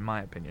move, in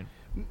my opinion.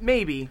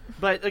 Maybe,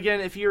 but again,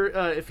 if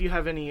you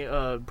have any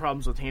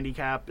problems with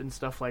handicap and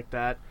stuff like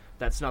that,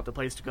 that's not the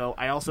place to go.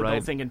 I also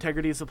don't think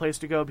Integrity is the place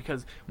to go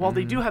because while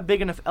they do have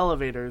big enough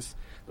elevators,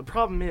 the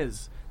problem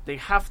is they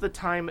half the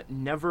time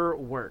never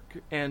work,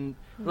 and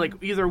like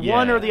either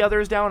one or the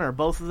other is down, or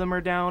both of them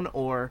are down,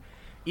 or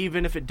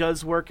even if it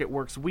does work, it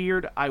works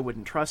weird. I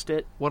wouldn't trust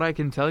it. What I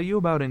can tell you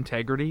about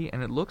Integrity,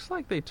 and it looks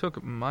like they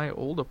took my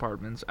old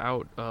apartments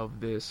out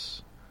of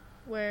this.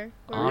 Where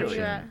option. were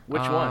you at?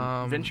 Which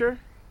one? Venture?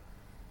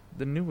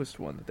 The newest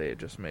one that they had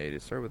just made.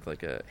 It started with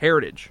like a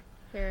Heritage.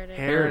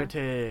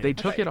 Heritage. They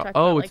took it off.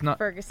 Oh, it's not.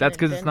 Ferguson That's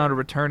because it's and not a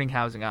returning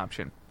housing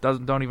option.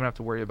 Don't even have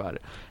to worry about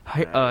it.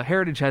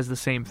 Heritage has the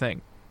same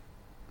thing.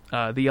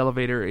 The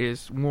elevator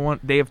is one.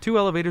 They have 2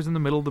 elevators in the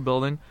middle of the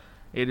building.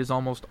 It is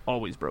almost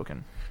always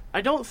broken.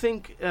 I don't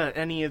think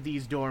any of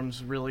these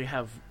dorms really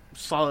have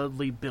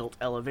solidly built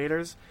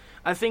elevators.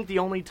 I think the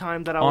only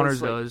time that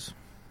Honors does.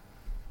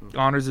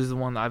 Honors is the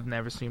one that I've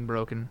never seen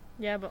broken.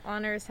 Yeah, but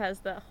Honors has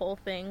that whole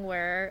thing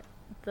where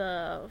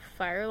the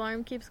fire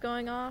alarm keeps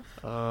going off.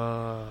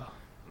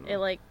 It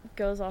like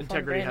goes off.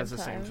 Integrity on has the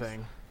times.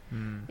 same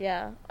thing.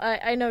 Yeah,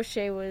 I know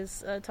Shay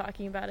was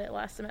talking about it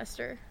last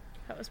semester.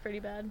 That was pretty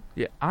bad.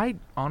 Yeah,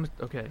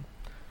 okay.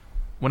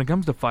 When it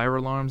comes to fire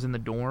alarms in the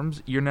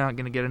dorms, you're not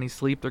going to get any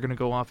sleep. They're going to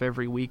go off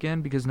every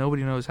weekend because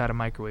nobody knows how to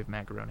microwave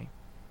macaroni.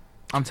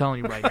 I'm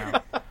telling you right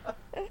now.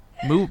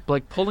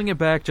 Pulling it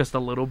back just a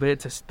little bit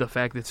to the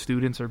fact that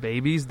students are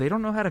babies, they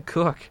don't know how to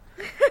cook.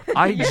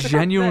 I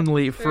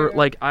genuinely,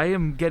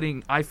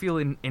 I feel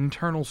an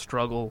internal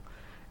struggle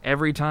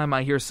every time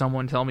I hear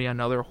someone tell me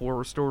another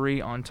horror story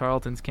on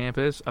Tarleton's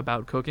campus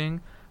about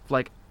cooking.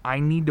 Like, I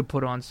need to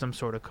put on some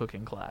sort of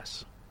cooking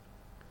class.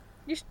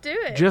 You should do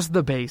it. Just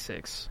the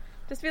basics.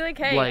 Just be like,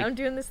 hey, I'm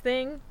doing this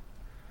thing.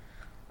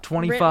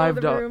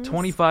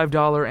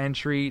 $25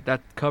 entry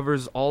that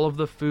covers all of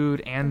the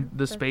food and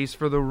the space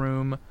for the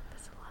room.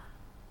 That's a lot.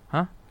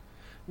 Huh?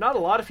 Not a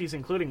lot if he's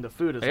including the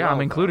food as well. Yeah,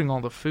 I'm including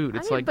all the food.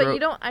 It's like, but you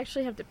don't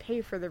actually have to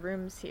pay for the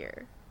rooms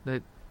here.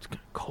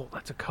 Cole,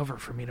 that's a cover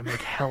for me to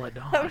make hella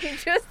dosh. I'm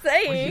just What are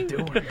you saying.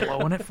 doing?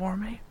 Blowing it for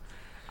me?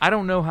 I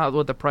don't know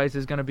what the price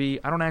is going to be.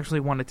 I don't actually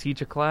want to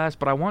teach a class,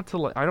 but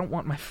I don't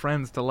want my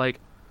friends to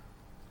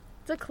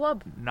It's a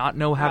club. not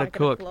know how to Make it a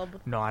cook. club.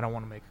 No, I don't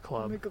want to make a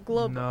club. Make a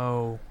club.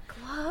 No.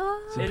 Club.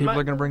 Some In people my-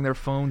 are going to bring their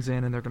phones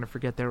in and they're going to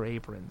forget their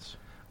aprons.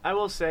 I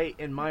will say,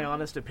 in my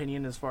honest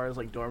opinion, as far as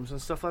like dorms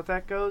and stuff like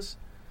that goes,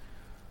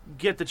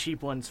 get the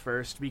cheap ones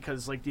first,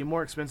 because like the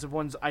more expensive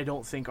ones I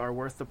don't think are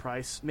worth the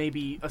price.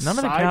 Maybe aside None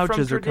of the from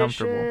couches are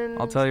comfortable. traditions-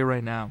 I'll tell you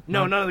right now.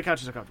 No, none of the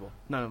couches are comfortable.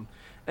 None of them.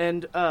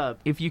 And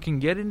If you can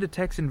get into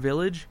Texan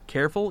Village,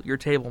 careful, your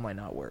table might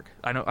not work.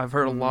 I know I've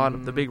heard a lot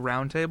of the big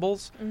round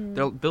tables.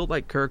 They're built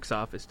like Kirk's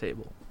office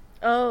table.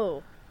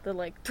 Oh, the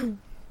like.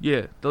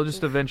 Yeah, they'll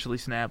just eventually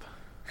snap.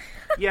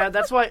 yeah,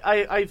 that's why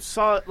I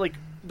saw like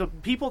the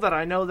people that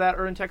I know that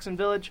are in Texan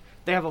Village.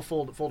 They have a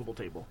foldable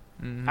table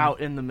out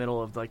in the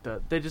middle of like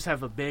they just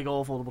have a big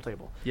old foldable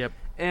table. Yep.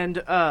 And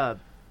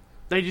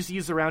they just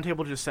use the round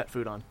table to just set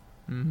food on.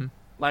 Mm-hmm.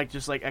 Like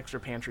just like extra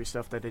pantry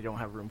stuff that they don't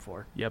have room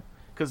for. Yep.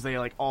 Because they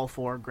like all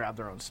four grab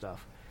their own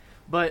stuff.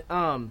 But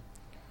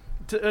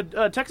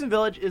Texan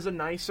Village is a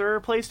nicer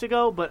place to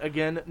go, but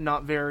again,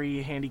 not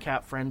very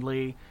handicap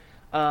friendly.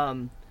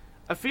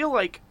 I feel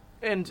like,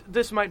 and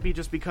this might be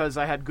just because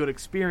I had good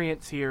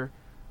experience here,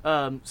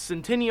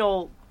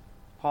 Centennial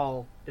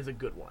Hall is a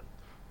good one.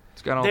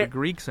 It's got all the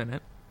Greeks in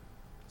it,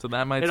 so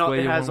that might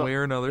sway you one way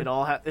or another.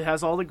 It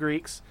has all the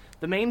Greeks.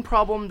 The main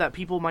problem that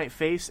people might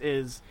face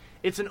is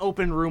it's an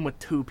open room with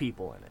two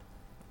people in it.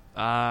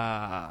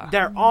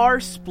 There are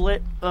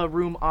split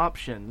room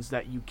options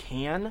that you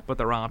can But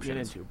they're get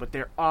options. into, but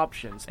they're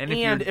options. And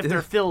And, if if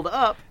they're filled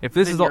up, If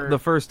this then is you're the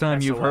first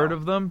time you've SOL. heard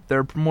of them,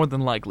 they're more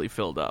than likely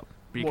filled up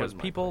because than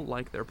people likely.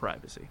 like their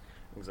privacy.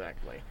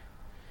 Exactly.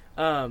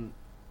 The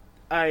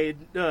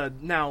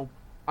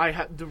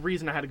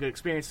reason I had a good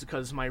experience is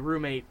because my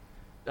roommate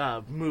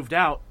moved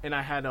out, and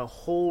I had a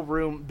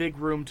big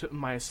room to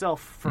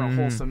myself for a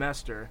whole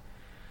semester.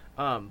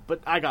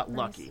 But I got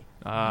lucky.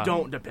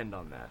 Don't depend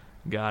on that.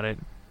 Got it.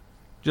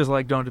 Just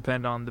like don't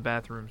depend on the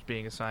bathrooms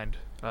being assigned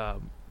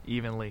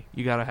evenly.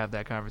 You got to have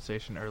that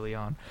conversation early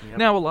on. Yep.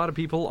 Now, a lot of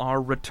people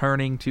are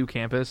returning to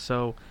campus,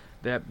 so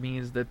that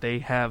means that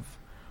they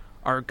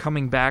are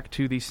coming back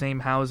to the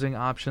same housing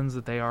options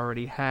that they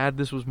already had.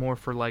 This was more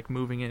for like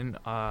moving in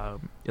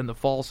the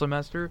fall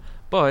semester,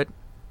 but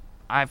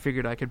I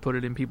figured I could put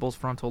it in people's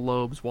frontal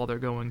lobes while they're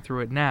going through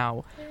it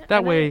now. That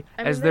and way,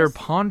 I as mean, they're there's-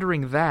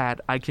 pondering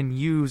that, I can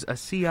use a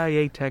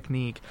CIA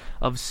technique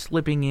of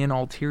slipping in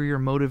ulterior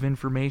motive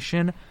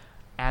information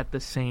at the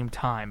same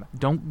time.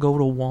 Don't go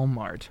to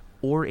Walmart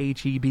or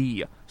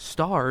H-E-B.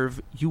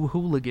 Starve, you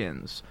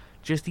hooligans.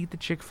 Just eat the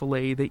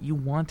Chick-fil-A that you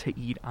want to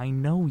eat. I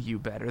know you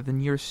better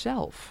than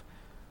yourself.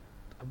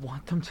 I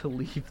want them to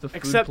leave the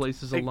food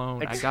places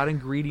alone. I got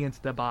ingredients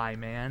to buy,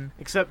 man.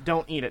 Except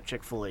don't eat at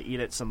Chick-fil-A. Eat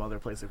at some other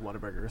place like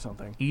Whataburger or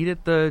something. Eat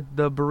at the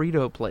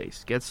burrito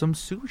place. Get some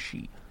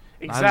sushi.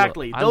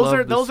 Exactly. I love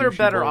the those are sushi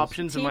better bowls.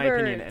 options in my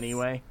opinion T-Birds.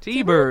 anyway.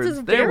 T-Birds.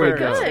 is There we very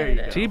go. good. There you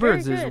go.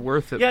 T-Birds Very is good.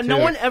 worth it, Yeah, too. no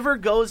one ever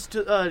goes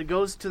to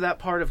that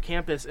part of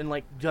campus and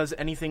like does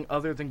anything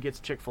other than gets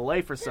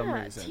Chick-fil-A for some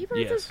reason. T-Birds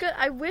Yes. is good.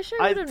 I wish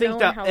I I would have think known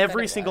that how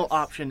every good it single was.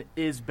 option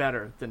is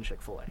better than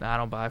Chick-fil-A. I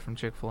don't buy from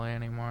Chick-fil-A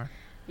anymore.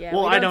 Yeah,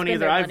 Well, we I don't spend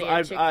either. our money at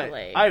I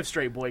Chick-fil-A. have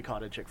straight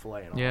boycotted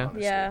Chick-fil-A. In all Yeah.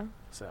 honesty. Yeah.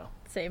 So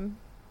Same.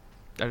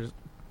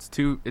 It's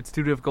too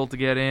difficult to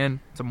get in.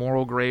 It's a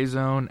moral gray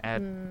zone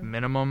at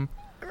minimum.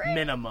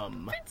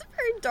 minimum. It's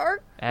very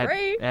dark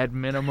gray. At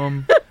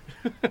minimum.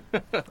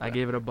 I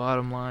gave it a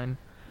bottom line.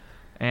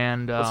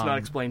 And Let's not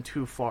explain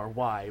too far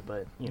why,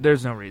 but you know.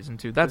 there's no reason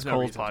to. That's There's no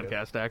Cole's reason to.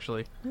 podcast,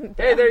 actually.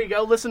 Hey, there you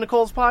go. Listen to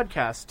Cole's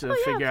podcast to Oh,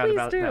 yeah, figure out please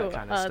about do. that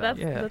kind of stuff.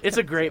 Yeah. It's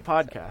a great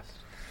podcast.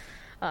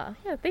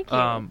 Yeah, thank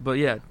you. But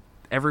yeah,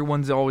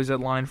 everyone's always at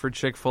line for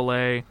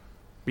Chick-fil-A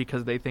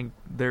because they think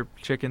their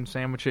chicken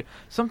sandwich.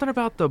 Something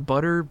about the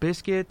butter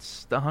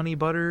biscuits, the honey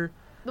butter.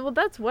 Well,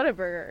 that's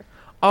Whataburger.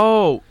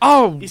 Oh!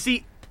 You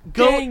see,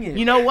 go. Dang it.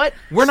 You know what?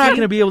 We're not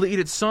going to be able to eat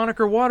at Sonic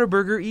or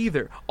Whataburger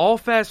either. All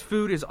fast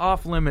food is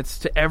off limits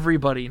to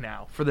everybody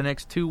now for the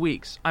next 2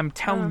 weeks. I'm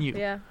telling you.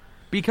 Yeah.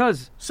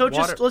 Because So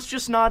let's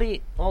just not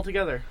eat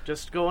altogether.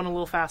 Just go on a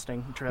little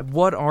fasting trip.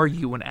 what are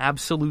you, an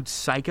absolute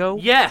psycho?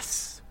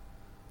 Yes.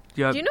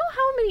 Yeah. Do you know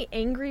how many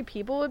angry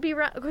people would be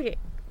around? Okay.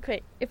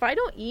 If I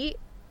don't eat,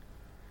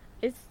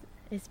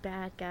 it's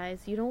bad,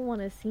 guys. You don't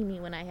want to see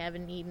me when I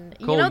haven't eaten.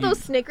 Cole, you know those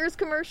Snickers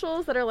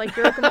commercials that are like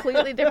you're a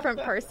completely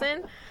different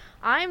person?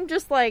 I'm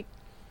just like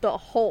the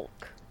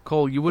Hulk.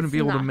 Cole, you wouldn't It's be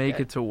able to not make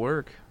good. it to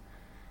work.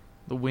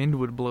 The wind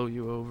would blow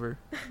you over.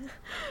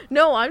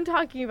 No, I'm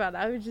talking about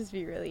I would just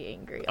be really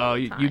angry. All Oh,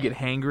 the you time. get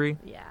hangry?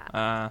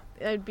 Yeah.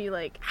 I'd be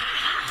like,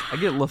 I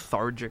get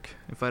lethargic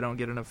if I don't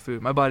get enough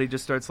food. My body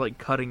just starts like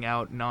cutting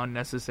out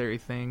non-necessary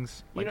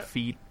things like know-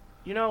 feet.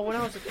 You know, when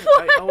I was a kid,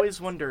 I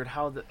always wondered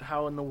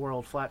how in the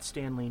world Flat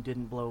Stanley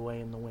didn't blow away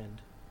in the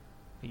wind.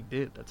 He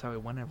did. That's how he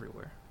went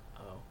everywhere.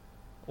 Oh.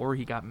 Or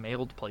he got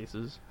mailed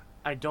places.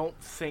 I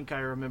don't think I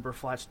remember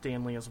Flat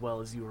Stanley as well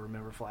as you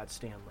remember Flat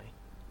Stanley.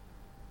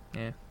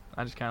 Yeah,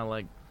 I just kind of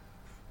like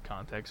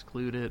context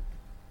clued it.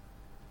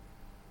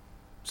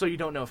 So you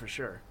don't know for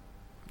sure.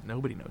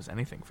 Nobody knows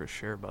anything for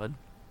sure, bud.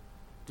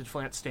 Did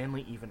Flat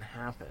Stanley even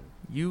happen?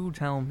 You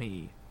tell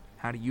me,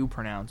 how do you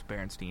pronounce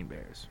Berenstein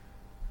Bears?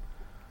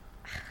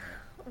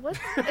 What?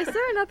 Is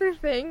there another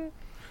thing?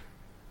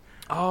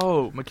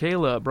 Oh,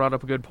 Michaela brought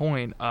up a good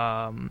point.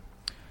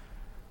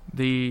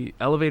 The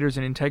elevators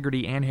in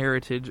Integrity and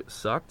Heritage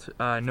sucked.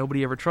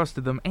 Nobody ever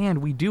trusted them, and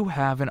we do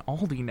have an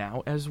Aldi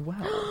now as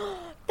well.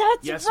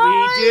 That's Yes,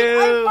 right. we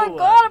do. I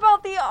forgot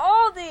about the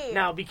Aldi.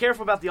 Now, be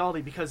careful about the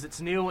Aldi because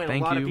it's new and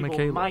Thank a lot you, of people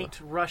Michaela. might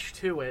rush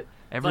to it.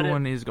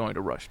 Everyone is going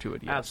to rush to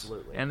it, yes.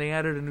 Absolutely. And they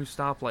added a new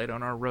stoplight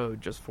on our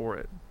road just for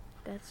it.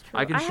 That's true.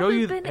 I can show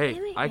you. haven't been Hey,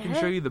 in it I can yet.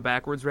 show you the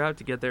backwards route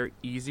to get there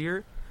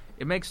easier.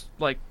 It makes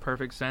like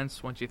perfect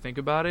sense once you think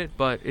about it,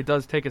 but it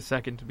does take a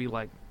second to be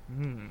like,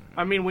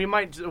 I mean, we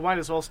might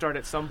as well start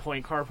at some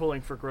point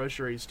carpooling for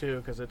groceries too,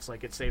 because it's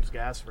like it saves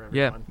gas for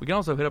Yeah, everyone. we can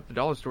also hit up the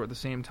dollar store at the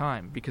same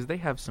time because they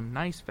have some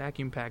nice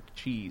vacuum-packed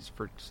cheese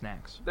for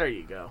snacks. There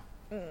you go.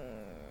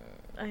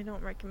 I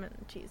don't recommend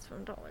cheese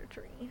from Dollar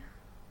Tree.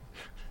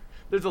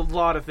 There's a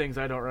lot of things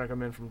I don't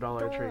recommend from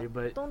Dollar Tree,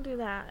 but Don't do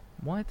that.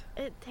 What?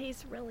 It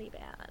tastes really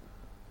bad.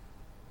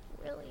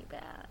 Really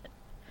bad.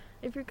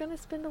 If you're gonna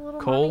spend a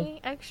little Cole?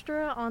 money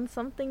extra on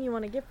something you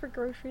want to get for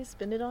groceries,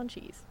 spend it on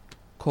cheese.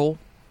 Cole,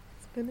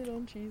 Spend it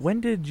on cheese. when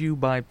did you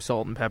buy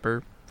salt and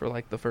pepper for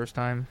like the first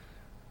time?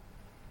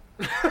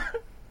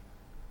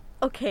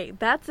 Okay,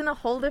 that's in a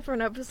whole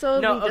different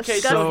episode. No, we okay,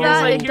 discussed so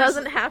that. here's- It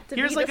doesn't have to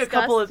here's be like a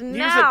discussed couple of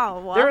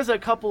now. there's a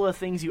couple of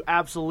things you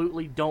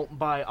absolutely don't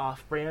buy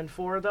off-brand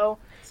for though: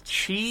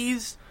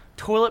 cheese,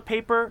 toilet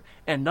paper,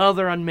 and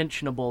other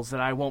unmentionables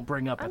that I won't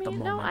bring up I at the mean,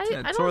 moment. no,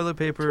 I don't, toilet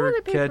paper, I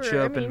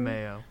ketchup, mean, and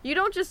mayo. You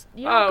don't just Oh,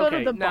 go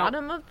okay, to the now-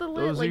 bottom of the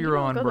list. Those are like, your you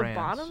don't own go to the brands.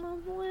 bottom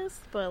of the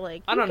list, but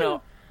like I you don't can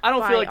know. I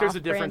don't buy feel like there's a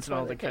off-brand difference in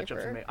all the toilet ketchups paper.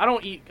 and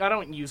mayo. I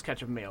don't use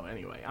ketchup and mayo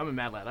anyway. I'm a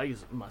mad lad. I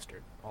use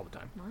mustard all the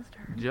time.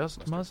 Mustard.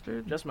 Just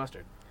mustard? Just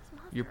mustard.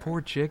 Your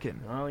poor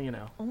chicken. Well, you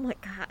know. Oh my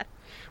god.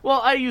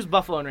 Well, I use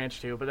buffalo and ranch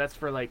too, but that's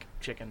for like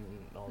chicken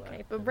and all that.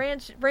 Okay, but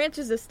ranch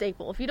is a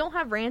staple. If you don't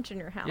have ranch in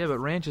your house, Yeah, but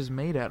ranch is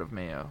made out of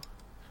mayo.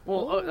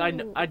 Well, I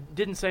Ooh.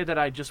 didn't say that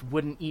I just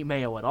wouldn't eat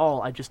mayo at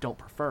all. I just don't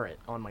prefer it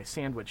on my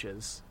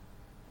sandwiches.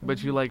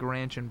 But you like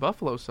ranch and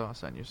buffalo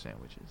sauce on your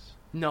sandwiches.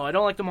 No, I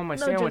don't like them on my No,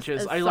 just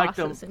sandwiches. as I like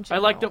them. sauces in I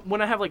like them general.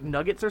 when I have like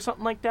nuggets or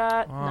something like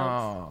that.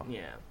 Oh.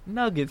 Yeah.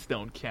 Nuggets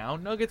don't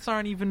count. Nuggets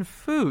aren't even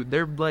food.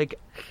 They're like,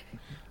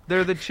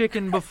 they're the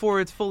chicken before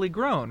it's fully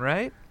grown,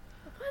 right?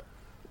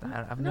 What?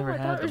 I've no, never I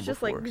had thought it them was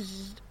just before. like.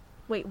 Zzz.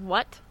 Wait,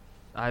 what?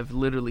 I've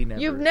literally never.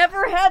 You've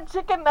never had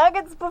chicken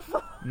nuggets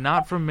before?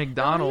 Not from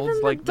McDonald's, Not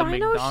even like the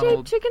dino-shaped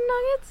McDonald's. chicken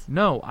nuggets?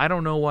 No, I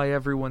don't know why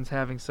everyone's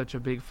having such a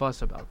big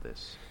fuss about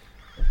this.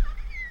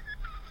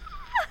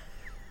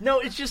 No,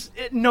 it's just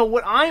no.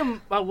 What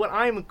I'm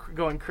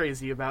going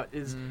crazy about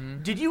is,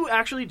 Mm-hmm. did you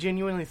actually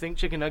genuinely think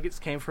chicken nuggets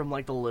came from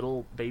like the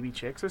little baby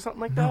chicks or something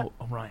like that? No,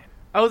 Orion.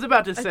 I was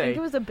about to I say. think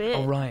it was a bit.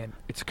 Orion,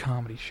 it's a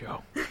comedy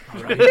show.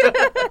 All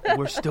right?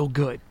 We're still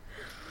good.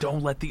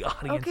 Don't let the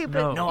audience Okay, but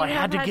know. No, You I had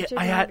have to had get.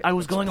 chicken I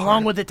was nuggets. going It's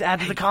along part with it to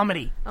add to the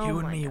comedy. Oh You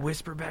and my me God.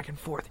 whisper back and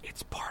forth.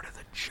 It's part of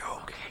the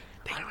joke. Okay,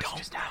 they I was don't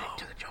just know. adding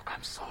to the joke.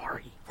 I'm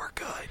sorry. We're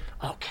good.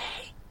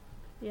 Okay.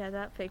 Yeah,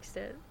 that fixed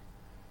it.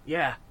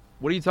 Yeah.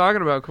 What are you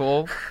talking about,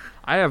 Cole?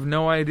 I have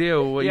no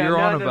idea what yeah, you're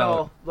not on at about.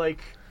 all. Like,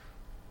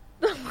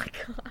 Oh my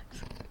god.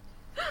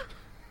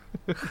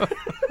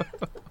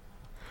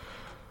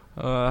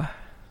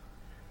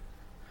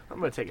 I'm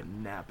gonna take a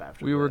nap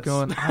after. We were this.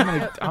 going.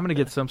 I'm gonna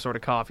get some sort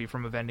of coffee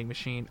from a vending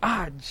machine.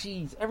 Ah,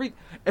 jeez,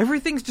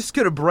 everything's just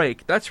gonna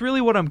break. That's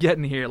really what I'm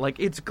getting here. Like,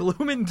 it's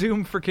gloom and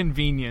doom for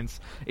convenience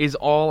is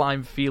all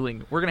I'm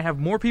feeling. We're gonna have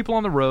more people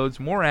on the roads,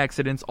 more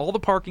accidents. All the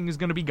parking is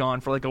gonna be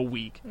gone for like a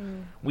week.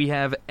 We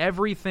have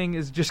everything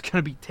is just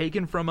gonna be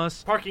taken from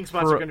us. Parking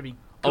spots for are gonna be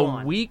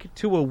gone. a week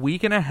to a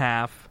week and a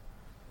half.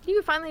 You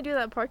can finally do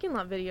that parking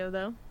lot video,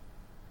 though.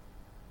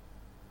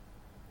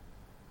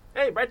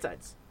 Hey, bright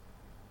sides.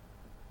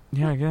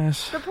 Yeah, I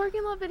guess. The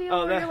parking lot video Oh,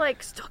 where that- you're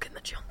like stuck in the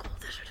jungle.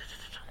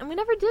 And we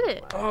never did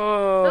it.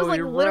 Oh, That was like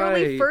you're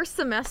literally right. first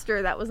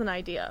semester that was an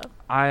idea.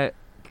 I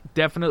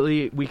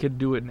definitely we could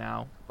do it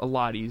now. A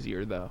lot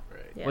easier though.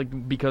 Right. Yeah.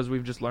 Like, because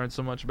we've just learned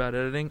so much about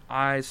editing.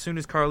 As soon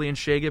as Carly and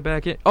Shay get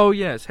back in... Oh,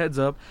 yes, heads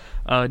up.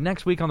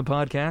 Next week on the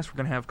podcast, we're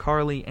going to have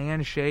Carly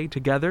and Shay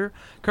together.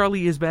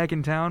 Carly is back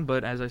in town,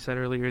 but as I said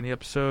earlier in the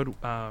episode,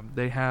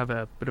 they have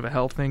a bit of a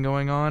health thing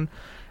going on.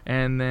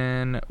 And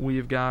then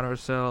we've got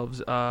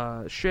ourselves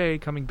Shay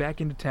coming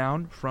back into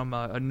town from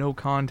a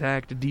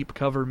no-contact deep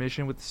cover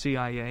mission with the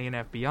CIA and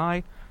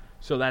FBI.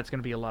 So that's going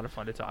to be a lot of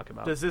fun to talk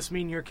about. Does this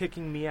mean you're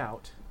kicking me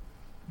out?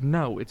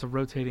 No, it's a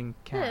rotating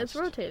cast. Yeah, it's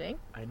rotating.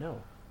 I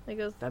know. It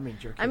goes. That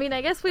means you're. I mean,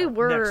 I guess we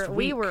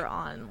were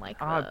on like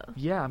the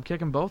yeah, I'm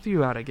kicking both of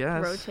you out, I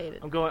guess. rotated.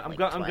 I'm gonna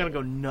twice.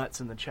 go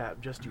nuts in the chat.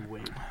 Just you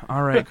wait.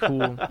 All right,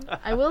 cool.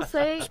 I will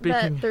say Speaking-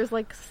 that there's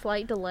like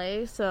slight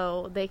delay,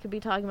 so they could be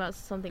talking about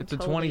something. It's a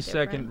totally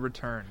 20-second different.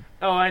 return.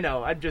 Oh, I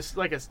know. I'm just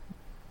like a.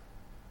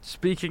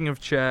 Speaking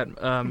of chat,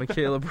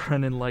 Michaela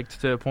Brennan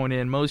liked to point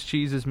in, most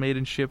cheese is made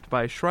and shipped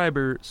by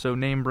Schreiber, so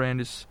name brand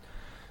is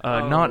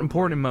not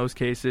important in most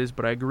cases,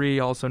 but I agree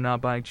also not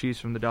buying cheese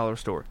from the dollar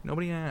store.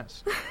 Nobody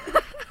asked.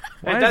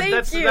 Why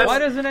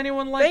doesn't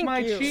anyone like Thank my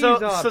you. cheese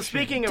So option?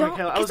 speaking of Don't,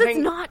 Michaela, because it's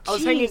not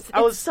cheese.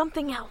 It's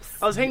something else.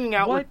 I was hanging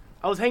out What?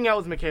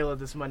 with Michaela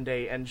this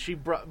Monday, and she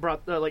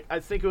brought like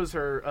I think it was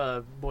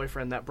her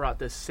boyfriend that brought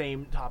this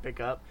same topic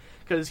up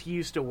because he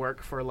used to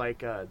work for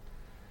like a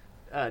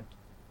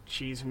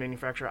cheese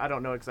manufacturer. I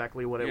don't know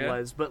exactly what it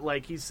was, but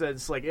like he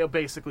says, like it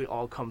basically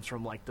all comes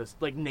from like this,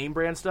 like name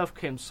brand stuff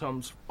comes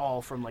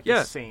all from like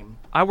the same.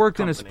 I worked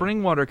in a company.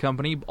 spring water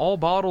company. All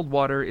bottled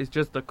water is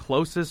just the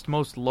closest,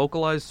 most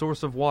localized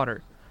source of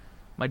water.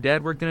 My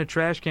dad worked in a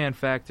trash can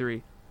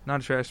factory,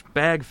 not a trash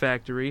bag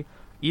factory.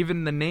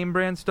 Even the name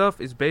brand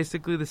stuff is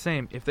basically the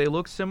same. If they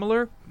look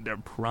similar, they're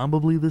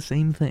probably the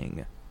same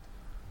thing.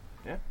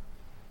 Yeah.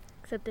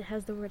 Except it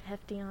has the word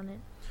hefty on it.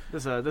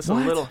 That's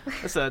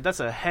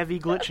a heavy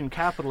glitch in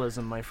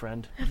capitalism, my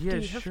friend. Yeah,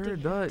 Hefty, sure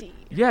hefty, does. hefty.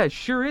 Yeah, it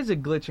sure is a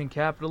glitch in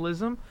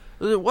capitalism.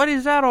 What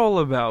is that all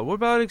about? What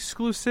about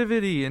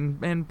exclusivity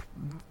and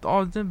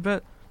all the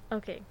but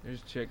Okay.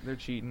 there's chick, they're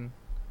cheating.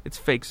 It's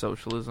fake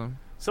socialism.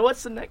 So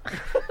what's the next?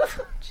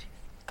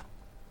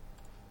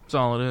 That's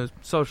all it is.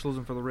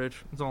 Socialism for the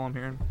rich. That's all I'm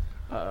hearing.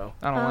 Uh-oh.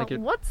 I don't like it.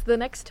 What's the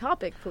next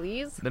topic,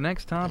 please? The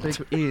next topic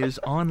is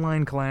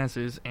online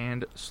classes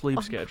and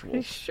sleep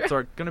schedules. sure.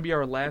 It's going to be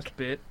our last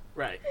bit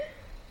Right.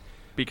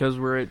 because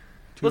we're at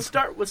Let's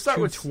start with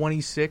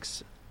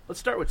 2:26. Let's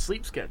start with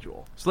sleep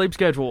schedule. Sleep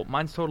schedule.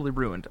 Mine's totally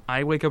ruined.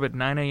 I wake up at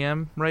 9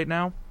 a.m. right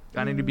now.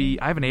 I need to be.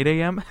 I have an 8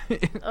 a.m.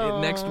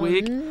 next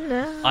week.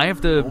 No. I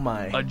have to Oh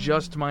my.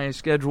 adjust my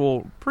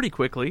schedule pretty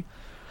quickly.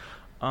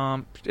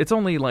 It's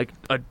only like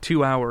a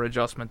 2-hour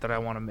adjustment that I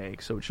want to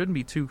make, so it shouldn't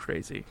be too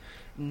crazy.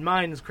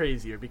 Mine's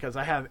crazier because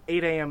I have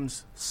 8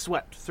 a.m.s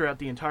swept throughout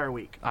the entire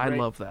week. I right?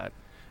 love that.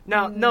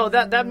 Now, no,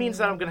 that means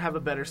that I'm going to have a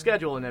better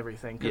schedule and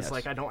everything because Yes.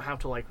 like I don't have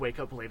to like wake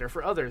up later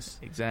for others.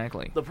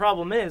 Exactly. The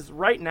problem is,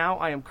 right now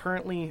I am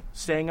currently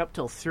staying up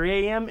till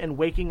 3 a.m. and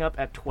waking up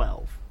at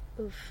 12.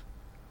 Oof.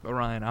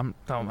 Orion, I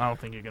don't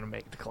think you're gonna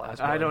make it to class.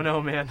 I don't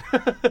know, man.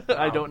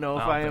 I don't know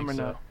if I am or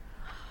think not. so.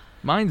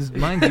 Mine's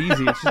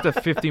easy. It's just a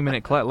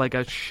 50-minute class. Like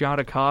a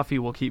shot of coffee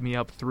will keep me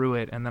up through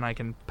it, and then I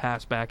can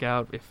pass back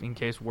out if in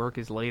case work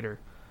is later.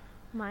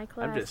 My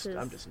class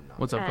I'm just not.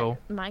 What's up, Cole?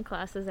 My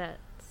class is at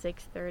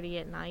 6:30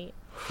 at night,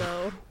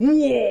 so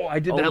Whoa! I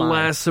did Oh that my.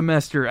 last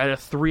semester at a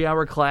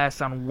 3-hour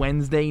class on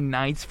Wednesday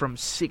nights from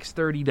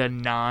 6:30 to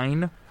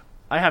 9.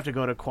 I have to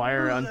go to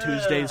choir on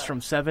Tuesdays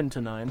from 7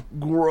 to 9.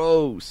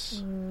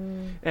 Gross.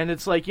 And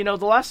it's like, the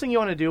last thing you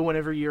want to do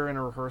whenever you're in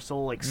a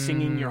rehearsal, like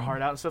singing your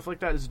heart out and stuff like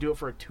that, is do it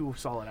for 2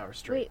 solid hours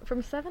straight. wait,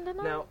 from 7 to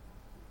 9? Now,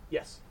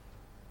 yes.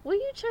 Will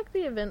you check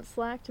the event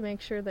Slack to make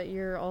sure that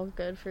you're all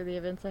good for the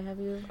events I have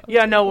you?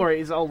 Yeah, no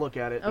worries. I'll look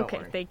at it. Don't Okay,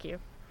 worry. thank you.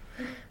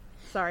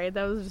 Sorry,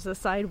 that was just a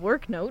side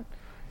work note.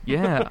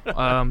 Yeah,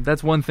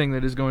 that's one thing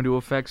that is going to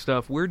affect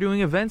stuff. We're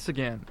doing events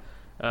again.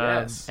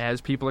 Yes.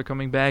 As people are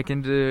coming back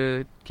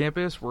into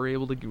campus, we're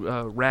able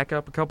to rack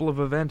up a couple of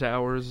event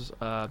hours.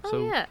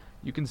 So yeah.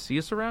 you can see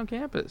us around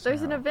campus.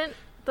 There's now. an event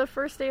the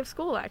first day of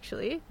school,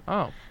 actually.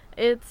 Oh,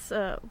 It's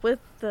with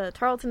the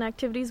Tarleton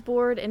Activities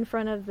Board in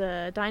front of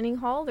the dining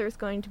hall. There's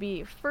going to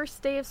be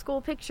first day of school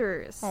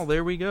pictures. oh,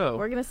 there we go.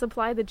 We're going to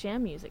supply the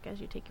jam music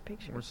as you take your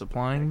pictures. We're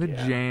supplying the Heck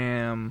yeah.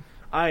 jam.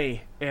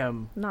 I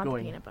am Not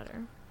going. the peanut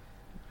butter.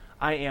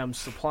 I am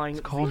supplying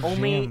It's called the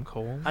only. jam,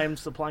 Cole. I am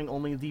supplying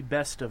only the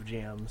best of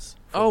jams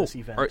for Oh, this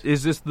event.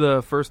 is this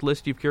the first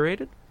list you've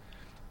curated?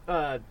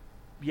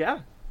 Yeah.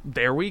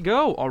 There we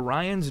go.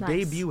 Orion's Nice.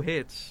 debut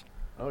hits.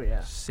 Oh yeah.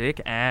 Sick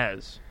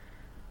as.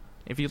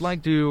 If you'd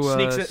like to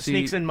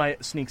Sneaks in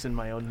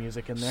my own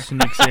music in there.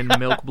 sneaks in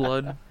Milk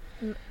Blood.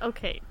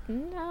 Okay,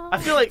 no. I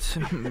feel like It's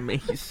an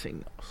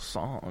amazing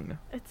song.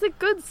 It's a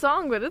good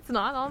song, but it's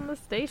not on the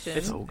station.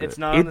 It's- So good. It's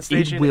not on the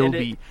station, It will and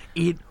be.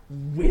 It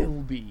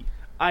will be.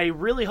 I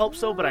really hope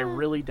so, but I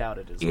really doubt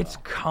it as It's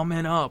well.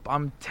 coming up.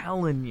 I'm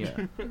telling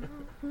you.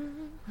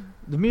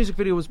 The music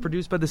video was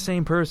produced by the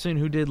same person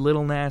who did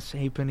Little Nas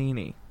Hey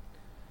Panini.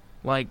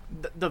 Like,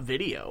 The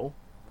video.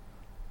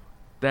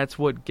 that's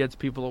what gets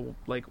people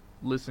like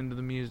listen to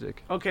the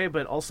music. Okay,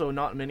 but also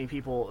not many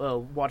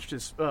people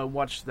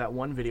watched that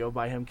one video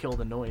by him kill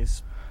the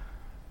noise.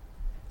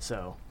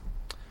 So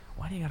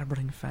Why do you gotta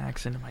bring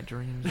facts into my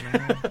dreams,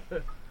 man?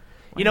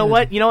 you know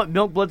what?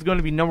 Milk Blood's going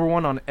to be number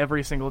 1 on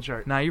every single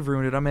chart. Nah, you've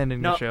ruined it. I'm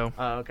ending No. the show.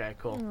 Okay,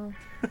 cool.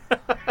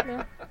 Oh.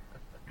 Yeah.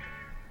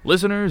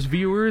 Listeners,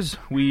 viewers,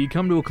 we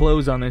come to a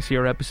close on this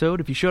here episode.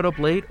 If you showed up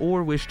late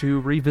or wish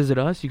to revisit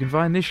us, you can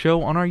find this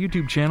show on our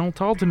YouTube channel,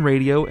 Tarleton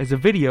Radio, as a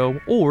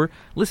video, or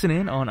listen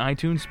in on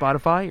iTunes,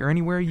 Spotify, or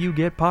anywhere you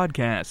get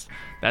podcasts.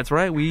 That's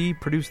right, we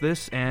produce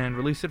this and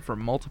release it for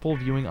multiple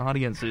viewing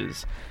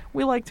audiences.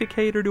 We like to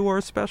cater to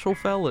our special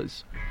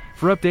fellas.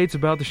 For updates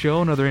about the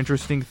show and other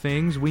interesting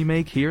things we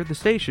make here at the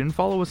station,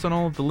 follow us on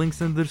all of the links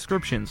in the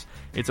descriptions.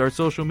 It's our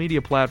social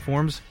media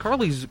platforms.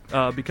 Carly's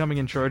becoming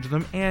in charge of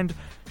them, and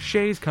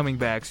Shay's coming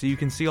back, so you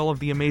can see all of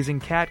the amazing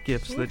cat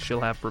gifts that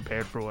she'll have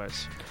prepared for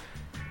us.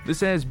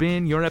 This has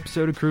been your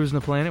episode of Cruising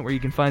the Planet, where you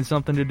can find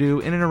something to do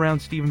in and around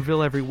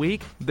Stephenville every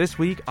week. This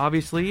week,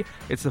 obviously,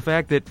 it's the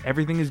fact that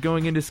everything is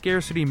going into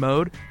scarcity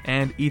mode,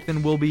 and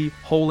Ethan will be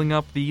holding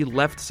up the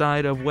left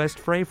side of West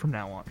Frey from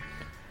now on.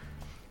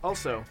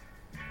 Also,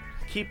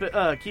 keep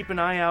an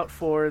eye out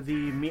for the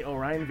Meet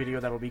Orion video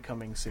that'll be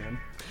coming soon.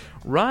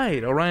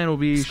 Right, Orion will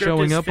be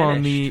showing up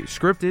on the...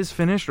 Script is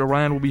finished.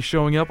 Orion will be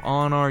showing up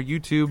on our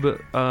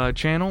YouTube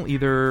channel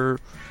either...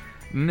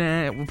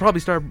 we'll probably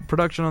start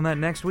production on that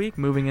next week.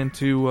 Moving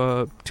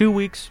into 2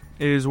 weeks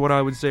is what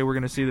I would say we're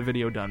going to see the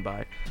video done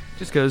by.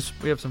 Just because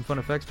we have some fun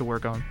effects to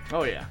work on.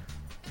 Oh, yeah.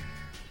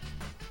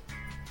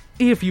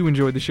 If you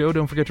enjoyed the show,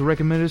 don't forget to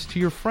recommend us to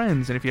your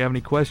friends. And if you have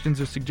any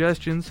questions or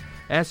suggestions,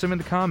 ask them in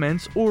the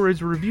comments or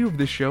as a review of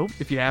this show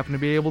if you happen to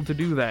be able to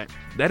do that.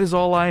 That is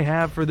all I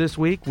have for this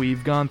week.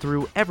 We've gone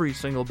through every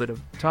single bit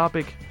of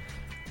topic.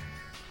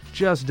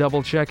 Just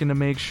double checking to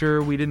make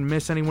sure we didn't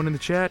miss anyone in the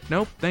chat.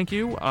 Nope, thank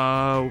you.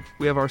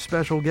 We have our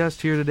special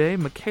guest here today,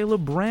 Michaela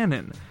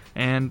Brannon.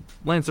 And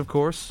Lance, of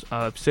course,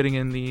 sitting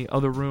in the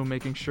other room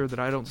making sure that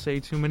I don't say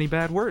too many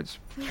bad words.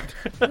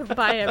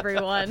 Bye,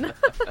 everyone.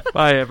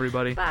 Bye,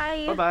 everybody.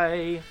 Bye.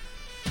 Bye-bye.